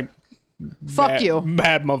sheep was like, fuck bad, you.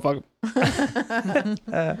 bad motherfucker.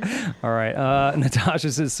 All right. Natasha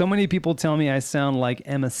says, so many people tell me I sound like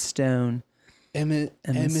Emma Stone. Emma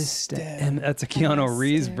Stone. That's a Keanu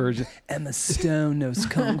Reeves version. Emma Stone knows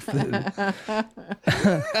Kung Fu.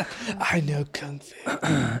 I know Kung Fu.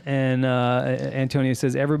 And Antonio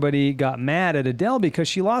says, everybody got mad at Adele because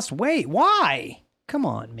she lost weight. Why? Come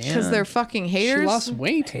on, man. Because they're fucking haters. She lost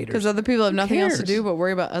weight. Because other people have nothing else to cares? do but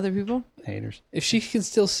worry about other people. Haters. If she can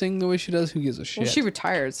still sing the way she does, who gives a shit? Well, she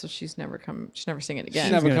retired, so she's never singing again.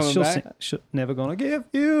 She's never coming back. She's never gonna give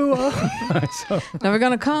you up. So, Never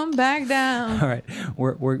gonna come back down. all right,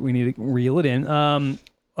 we need to reel it in.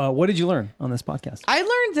 What did you learn on this podcast? I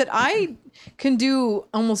learned that I can do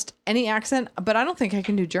almost any accent, but I don't think I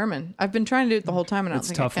can do German. I've been trying to do it the whole time, and I don't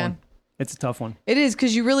It's a think I tough can. one. It's a tough one. It is,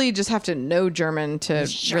 because you really just have to know German to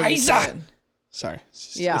really do it. Sorry.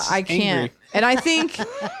 Yeah, It's I can't. angry. And I think,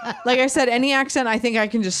 like I said, any accent, I think I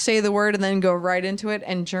can just say the word and then go right into it.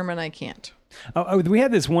 And German, I can't. We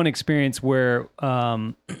had this one experience where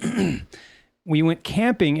we went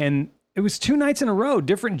camping, and it was 2 nights in a row.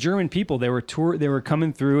 Different German people. They were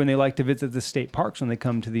coming through, and they like to visit the state parks when they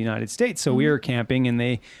come to the United States. So we were camping, and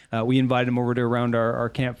we invited them over to around our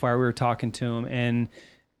campfire. We were talking to them, and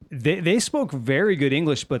they spoke very good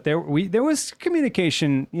English, but there was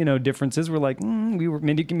communication, differences. We're like, we were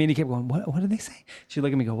kept going, what did they say? She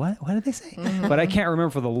looked at me and go, what did they say? But I can't remember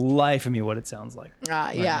for the life of me what it sounds like.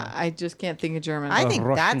 Yeah, I just can't think of German. I think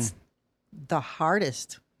Russian. that's the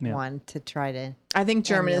hardest Yeah. one to try to. I think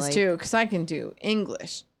German is emulate. too, because I can do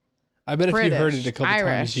English. I bet if you heard British, it a couple Irish.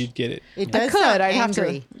 times, you'd get it. It I does could. sound I'd have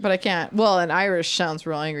angry. to, but I can't. Well, and Irish sounds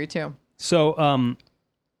real angry too. So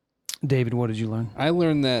David, what did you learn? I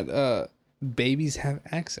learned that babies have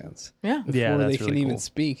accents. Yeah. Before Yeah, that's they can really even cool.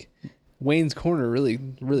 speak. Wayne's Corner really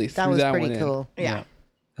That threw was that pretty one cool. in. Yeah.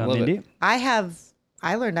 Love Mindy? it.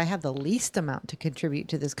 I learned I have the least amount to contribute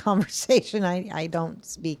to this conversation. I don't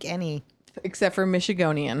speak any. Except for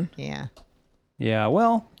Michigonian. Yeah. Yeah,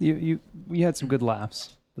 well, you had some good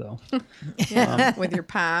laughs though. With your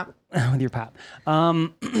pop. With your pap. I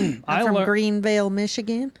from lear- Greenvale,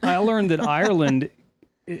 Michigan. I learned that Ireland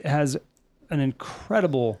has an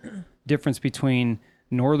incredible difference between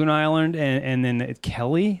Northern Ireland and then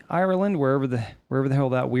Kelly, Ireland, wherever the hell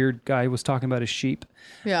that weird guy was talking about his sheep.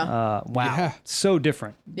 Yeah. Wow. Yeah. So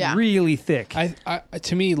different. Yeah. Really thick. I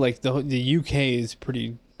to me, like the UK is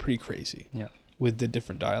pretty crazy. Yeah. With the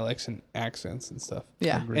different dialects and accents and stuff.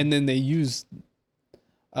 Yeah. And then they use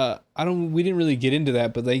we didn't really get into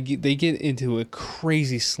that, but they get into a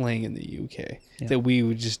crazy slang in the UK that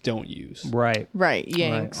we just don't use. Right. Right.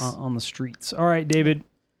 Yanks. Right, on the streets. All right, David,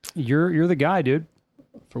 you're the guy, dude.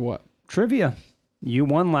 For what? Trivia. You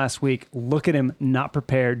won last week. Look at him, not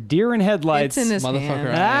prepared. Deer in headlights. It's in his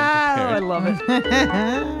Motherfucker, hand. I am I prepared.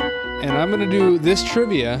 love it. And I'm gonna do this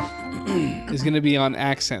trivia is gonna be on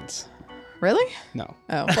accents. Really? No.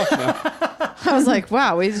 Oh. Fuck no. I was like,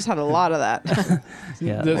 wow, we just had a lot of that.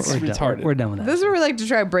 Yeah, That's we're retarded. Done. We're done with that. This is where we like to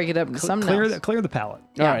try to break it up into some Clear the palate.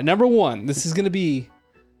 All right, number one. This is gonna be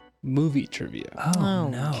movie trivia. Oh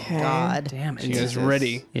no. God. Damn it. You guys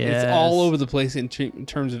ready? Yes. It's all over the place in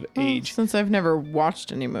terms of age. Since I've never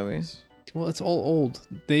watched any movies. Well, it's all old.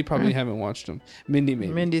 They probably haven't watched them. Mindy,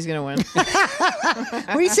 maybe. Mindy's going to win. What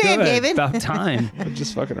are you saying, Good. David? About time. I'm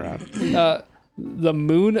just fucking around. The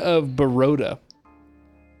Moon of Baroda,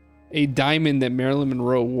 a diamond that Marilyn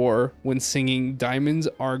Monroe wore when singing "Diamonds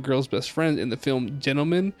Are Girls' Best Friend" in the film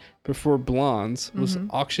 "Gentlemen Prefer Blondes," was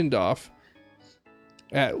auctioned off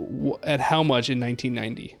at how much in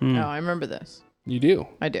 1990? Oh, I remember this. You do?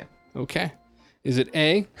 I do. Okay. Is it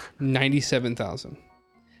A, 97,000?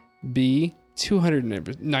 B,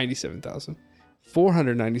 297,000?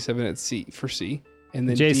 497 at C for C, and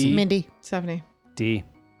then Jason. D, Mindy. Stephanie. D.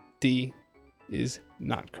 D is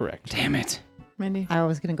not correct. Damn it. Mindy. I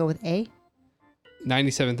was going to go with A.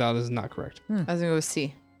 97,000 is not correct. I was going to go with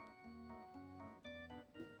C.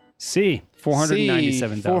 C.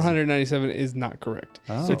 497,000. 497 is not correct.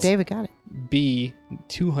 Oh. So David got it. B,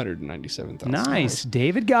 297,000. Nice.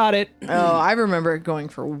 David got it. Oh, I remember it going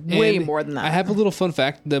for way And more than that. I have a little fun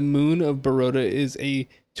fact. The Moon of Baroda is a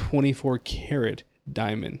 24 karat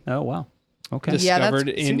diamond. Oh, wow. Okay. Discovered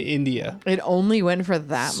in India. It only went for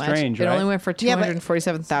that much. Strange, It right? only went for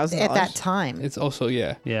 $247,000 At that time. It's also,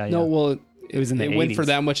 yeah. Yeah, No, yeah. well, It was in the it went for 80s.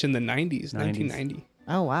 that much in the 90s, 1990.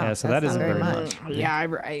 Oh, wow. Yeah, so That's that not isn't very much. Yeah,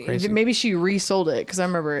 Crazy. maybe she resold it because I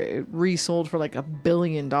remember it resold for like $1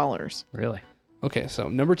 billion. Really? Okay, so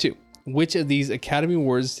number 2. Which of these Academy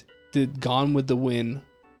Awards did Gone with the Wind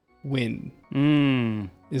win?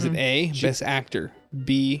 Is it A, Best Actor,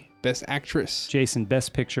 B, Best Actress? Jason,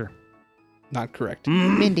 best picture. Not correct.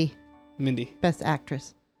 Mindy. Mindy, Best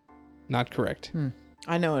actress. not correct.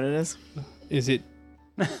 I know what it is. Is it?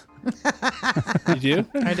 You do?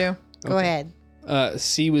 I do. Go ahead.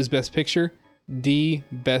 C was Best Picture. D,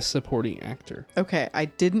 Best Supporting Actor. Okay, I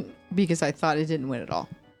didn't because I thought it didn't win at all.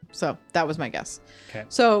 So that was my guess. Okay.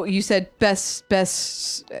 So you said best.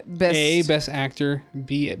 A, Best Actor.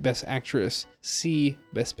 B, Best Actress. C,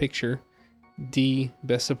 Best Picture. D,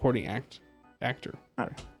 Best Supporting Actor.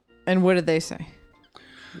 And what did they say?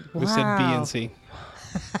 We said B Wow. and C.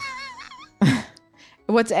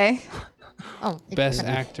 What's A? Oh, Best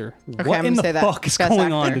Actor. Okay, What I'm in gonna the say that. fuck is Best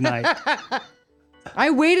going on actor. tonight?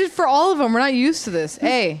 I waited for all of them. We're not used to this.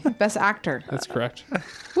 A, best actor. That's correct.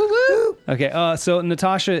 Woo woo. Okay, so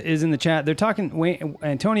Natasha is in the chat. They're talking.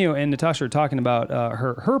 Antonio and Natasha are talking about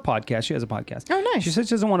her podcast. She has a podcast. Oh, nice. She said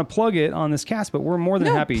she doesn't want to plug it on this cast, but we're more than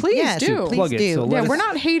No, happy. please Yes, do. to plug please it. do. So Yeah, let we're us-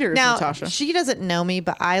 not haters, Now, Natasha. she doesn't know me,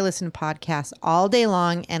 but I listen to podcasts all day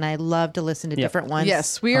long, and I love to listen to Yep. different ones.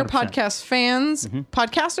 Yes, we are 100%. podcast fans,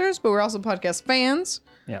 podcasters, but we're also podcast fans.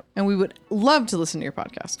 Yep. And we would love to listen to your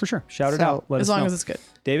podcast. For sure. Shout it So, out. Let as us long know. as it's good.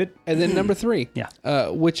 David? And then number 3. Yeah.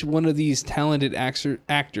 Which one of these talented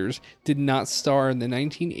actors did not star in the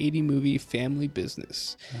 1980 movie Family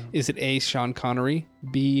Business? Is it A, Sean Connery,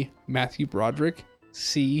 B, Matthew Broderick,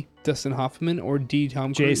 C, Dustin Hoffman, or D,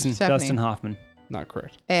 Tom Cruise? Jason, Stephanie. Dustin Hoffman. Not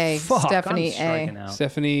correct. A, Fuck, Stephanie, I'm striking A. out.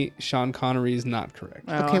 Stephanie, Sean Connery is not correct.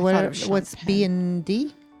 Oh, Okay, I thought it was what's Sean B and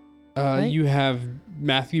D? Right? You have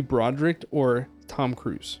Matthew Broderick or Tom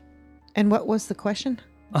Cruise. And what was the question?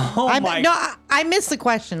 Oh I missed the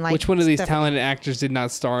question. Like, Which one of these Stephanie- talented actors did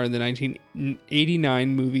not star in the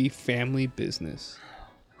 1989 movie Family Business?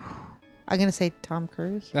 I'm going to say Tom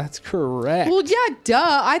Cruise. That's correct. Well, yeah,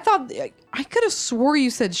 duh. I thought I could have swore you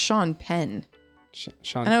said Sean Penn.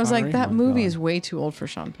 Sean And I was Connery? like, that movie is way too old for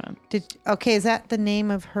Sean Penn. Okay, is that the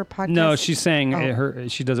name of her podcast? No, she's saying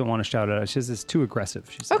she doesn't want to shout it out. She says it's too aggressive.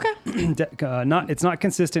 She said. Okay. It's not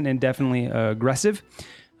consistent and definitely aggressive.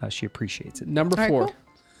 She appreciates it. Number All right, 4. cool.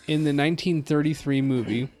 In the 1933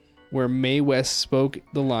 movie where Mae West spoke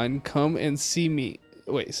the line, come up and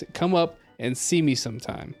see me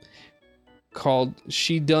sometime, called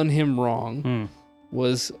She Done Him Wrong,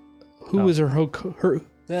 was who was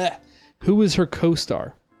her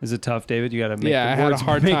co-star? Is it tough, David? You got to make I had a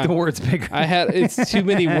hard make time. the words bigger. It's too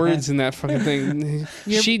many words in that fucking thing.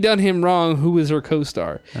 She Done Him Wrong. Who was her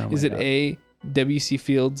co-star? Is it A, W.C.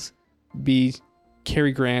 Fields, B,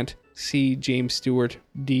 Cary Grant, C, James Stewart,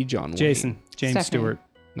 D, John Wayne? James Stephanie. Stewart.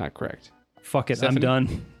 Not correct. Fuck it, Stephanie? I'm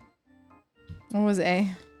done. What was A?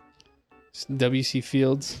 W.C.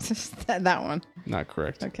 Fields. that one. Not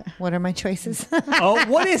correct. Okay. What are my choices? Oh,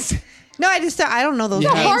 what is? No, I don't know those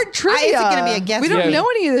It's names. hard trivia. Is it going to be a guess? We don't know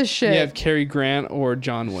any of this shit. You have Cary Grant or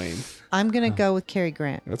John Wayne. I'm going to go with Cary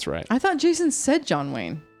Grant. That's right. I thought Jason said John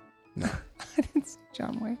Wayne.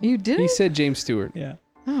 John Wayne. You did He it? said James Stewart. Yeah.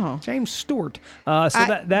 Oh. James Stewart.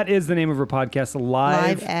 That is the name of her podcast.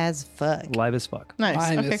 Live as fuck. Live as fuck. Nice.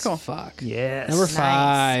 Live Okay, as cool. fuck. Yes. Number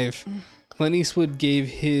 5. Clint Eastwood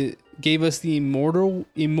gave us the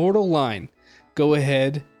immortal line. Go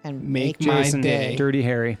ahead and make my Jason, day. Dirty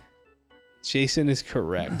Harry. Jason is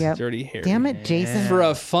correct. Yep. Dirty Harry. Damn it, Jason. For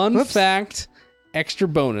a fun fact, extra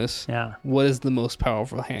bonus. Yeah. What is the most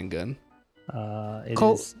powerful handgun? It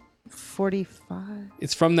Colt is 45.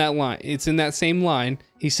 It's from that line. It's in that same line.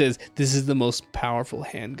 He says this is the most powerful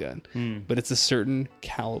handgun, but it's a certain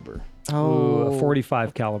caliber. a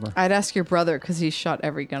 45 caliber. I'd ask your brother because he's shot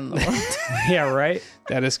every gun in the world. Yeah, right.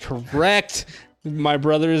 That is correct. My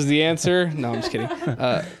brother is the answer. No, I'm just kidding.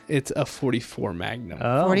 It's a 44 Magnum.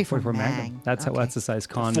 Oh, 44 Magnum. That's that's the size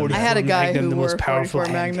condom. I had a guy Magnum, who the wore most powerful 44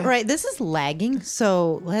 handgun. Magnum. Right, this is lagging,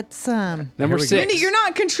 so let's Number 6. Mindy, you're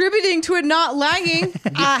not contributing to it not lagging.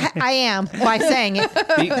 I am by saying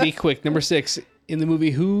it. Be quick. Number 6. In the movie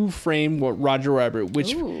Who Framed Roger Rabbit,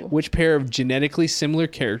 which pair of genetically similar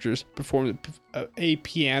characters performed a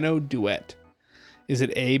piano duet? Is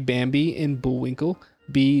it A, Bambi and Bullwinkle,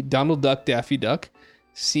 B, Donald Duck, Daffy Duck,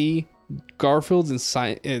 C, Garfield and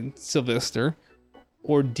Sylvester,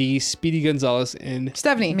 or D, Speedy Gonzales and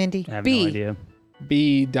Stephanie. Mindy. I have B. no idea.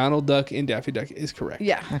 B, Donald Duck and Daffy Duck is correct.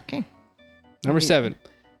 Yeah. Okay. Number 7.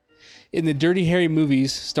 In the Dirty Harry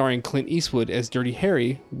movies starring Clint Eastwood as Dirty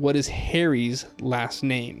Harry, what is Harry's last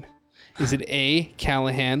name? Is it A,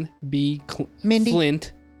 Callahan, B, Mindy.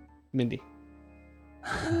 Flint? Mindy.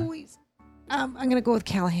 I'm going to go with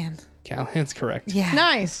Callahan. Callahan's correct. Yeah.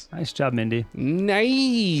 Nice. Nice job, Mindy.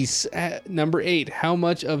 Nice. Number 8. How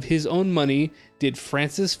much of his own money did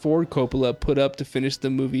Francis Ford Coppola put up to finish the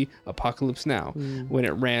movie Apocalypse Now when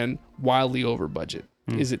it ran wildly over budget?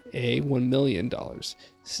 Is it A, $1 million?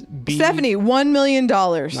 B, Stephanie, $1 million.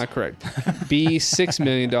 not correct. B, $6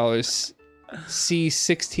 million. C,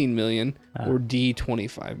 $16 million. Or D,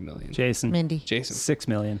 $25 million. Jason. Mindy. Jason. 6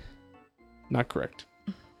 million. Not correct.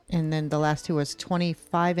 And then the last two was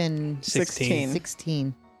 25 and 16. 16.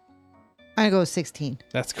 I'm going to go with 16.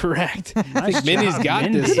 That's correct. Nice I think Mindy's job, got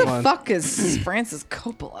Mindy. this Who the one. fuck is Francis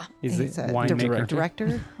Coppola? He's He's a a winemaker.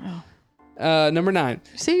 Director? Number 9.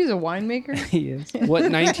 You say he's a winemaker? He is. What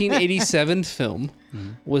 1987 film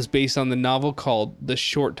was based on the novel called The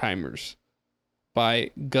Short Timers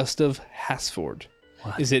by Gustav Hasford?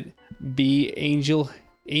 What? Is it B, Angel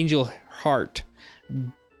Heart,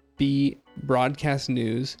 B, Broadcast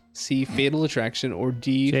News, C, Fatal Attraction, or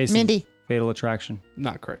D, Jason. Mindy. Fatal Attraction.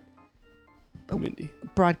 not correct. Mindy.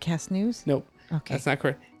 Broadcast News? Nope. Okay. That's not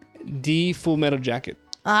correct. D, Full Metal Jacket.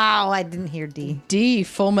 Oh, I didn't hear D. D,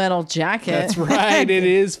 Full Metal Jacket. That's right. It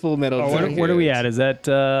is Full Metal Oh, Jacket. what are we at? Is that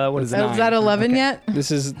what is it? Is that 11 Okay. yet?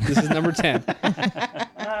 This is number 10.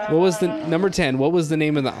 What was the number 10? What was the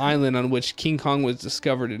name of the island on which King Kong was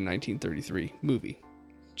discovered in 1933 movie?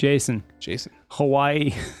 Jason.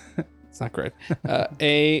 Hawaii. It's not correct.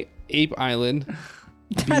 A, Ape Island.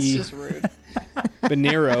 That's B, just rude.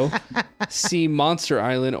 Bonero. C, Monster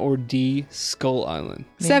Island, or D, Skull Island.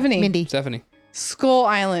 Stephanie. Mindy. Stephanie. Skull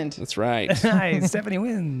Island. That's right. Nice. Stephanie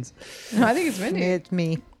wins. No, I think it's Mindy. It's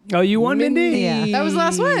me. Oh, you won, Mindy? Yeah. That was the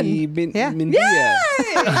last one. Yeah. Mindy.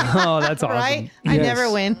 Oh, that's awesome. Right? I Yes.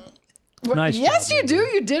 never win. Nice Yes, job, you do.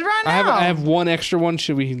 You did right I now. have one extra one.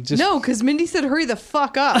 Should we just? No, because Mindy said hurry the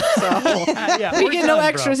fuck up. So Yeah, we we're get no done,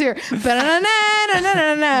 extras bro. here.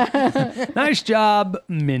 Ba-na-na-na-na-na-na. Nice job,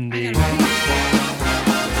 Mindy.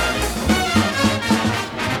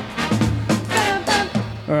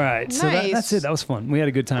 right. So that's it. That was fun. We had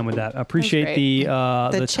a good time with that. Appreciate great.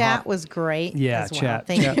 the chat was great. Yeah, as well. chat.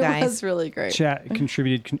 Thank you It guys. was really great. Chat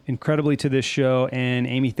contributed incredibly to this show. And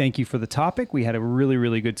Amy, thank you for the topic. We had a really,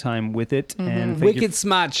 really good time with it. And thank you Wicked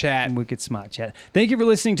smart chat. Wicked smart chat. Thank you for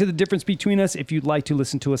listening to The Difference Between Us. If you'd like to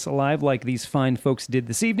listen to us live like these fine folks did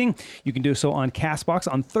this evening, you can do so on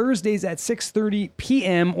CastBox on Thursdays at 6:30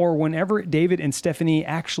 p.m. or whenever David and Stephanie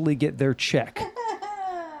actually get their check.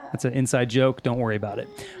 That's an inside joke. Don't worry about it.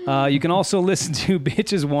 You can also listen to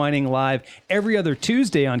Bitches Whining live every other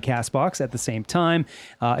Tuesday on CastBox at the same time.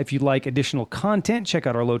 If you'd like additional content, check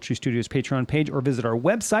out our Low Tree Studios Patreon page or visit our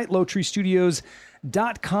website,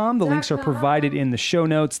 lowtreestudios.com. The links are provided in the show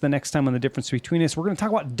notes. The next time on The Difference Between Us, we're going to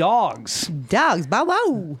talk about dogs. Dogs. Bow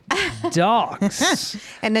wow. Dogs.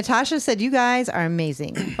 And Natasha said, you guys are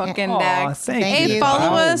amazing. Fucking Aw, dags. thank Hey, you.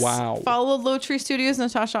 follow us. Wow. Follow Low Tree Studios,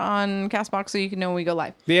 Natasha on CastBox so you can know when we go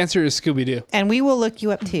live. The answer is Scooby-Doo. And we will look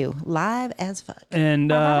you up too. Live as fuck.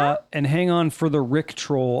 And hang on for the Rick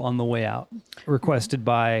troll on the way out, requested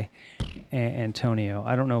by Antonio.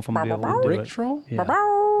 I don't know if I'm going to be able to do Rick it. troll? Yeah.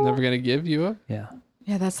 Never gonna give you up. Yeah.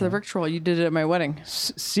 Yeah, that's the Rick troll. You did it at my wedding.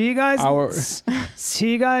 See you guys.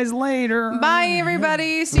 See you guys later. Bye,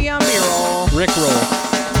 everybody. See you on B-roll. Rick roll.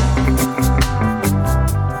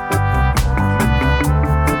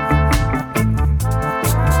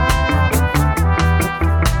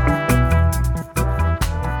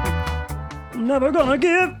 Never gonna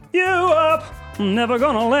give you up. Never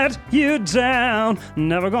gonna let you down.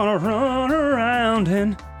 Never gonna run around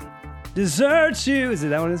and desert you. Is it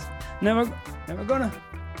that what it is? Never gonna.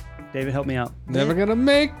 David, help me out. Never gonna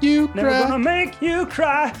make you cry. Never gonna make you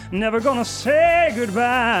cry. Never gonna say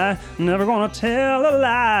goodbye. Never gonna tell a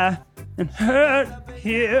lie and hurt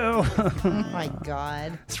you. Oh my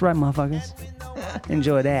God. That's right, motherfuckers.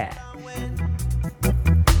 Enjoy that.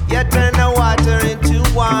 You turn the water into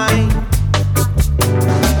wine.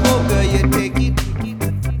 Oh girl, you take it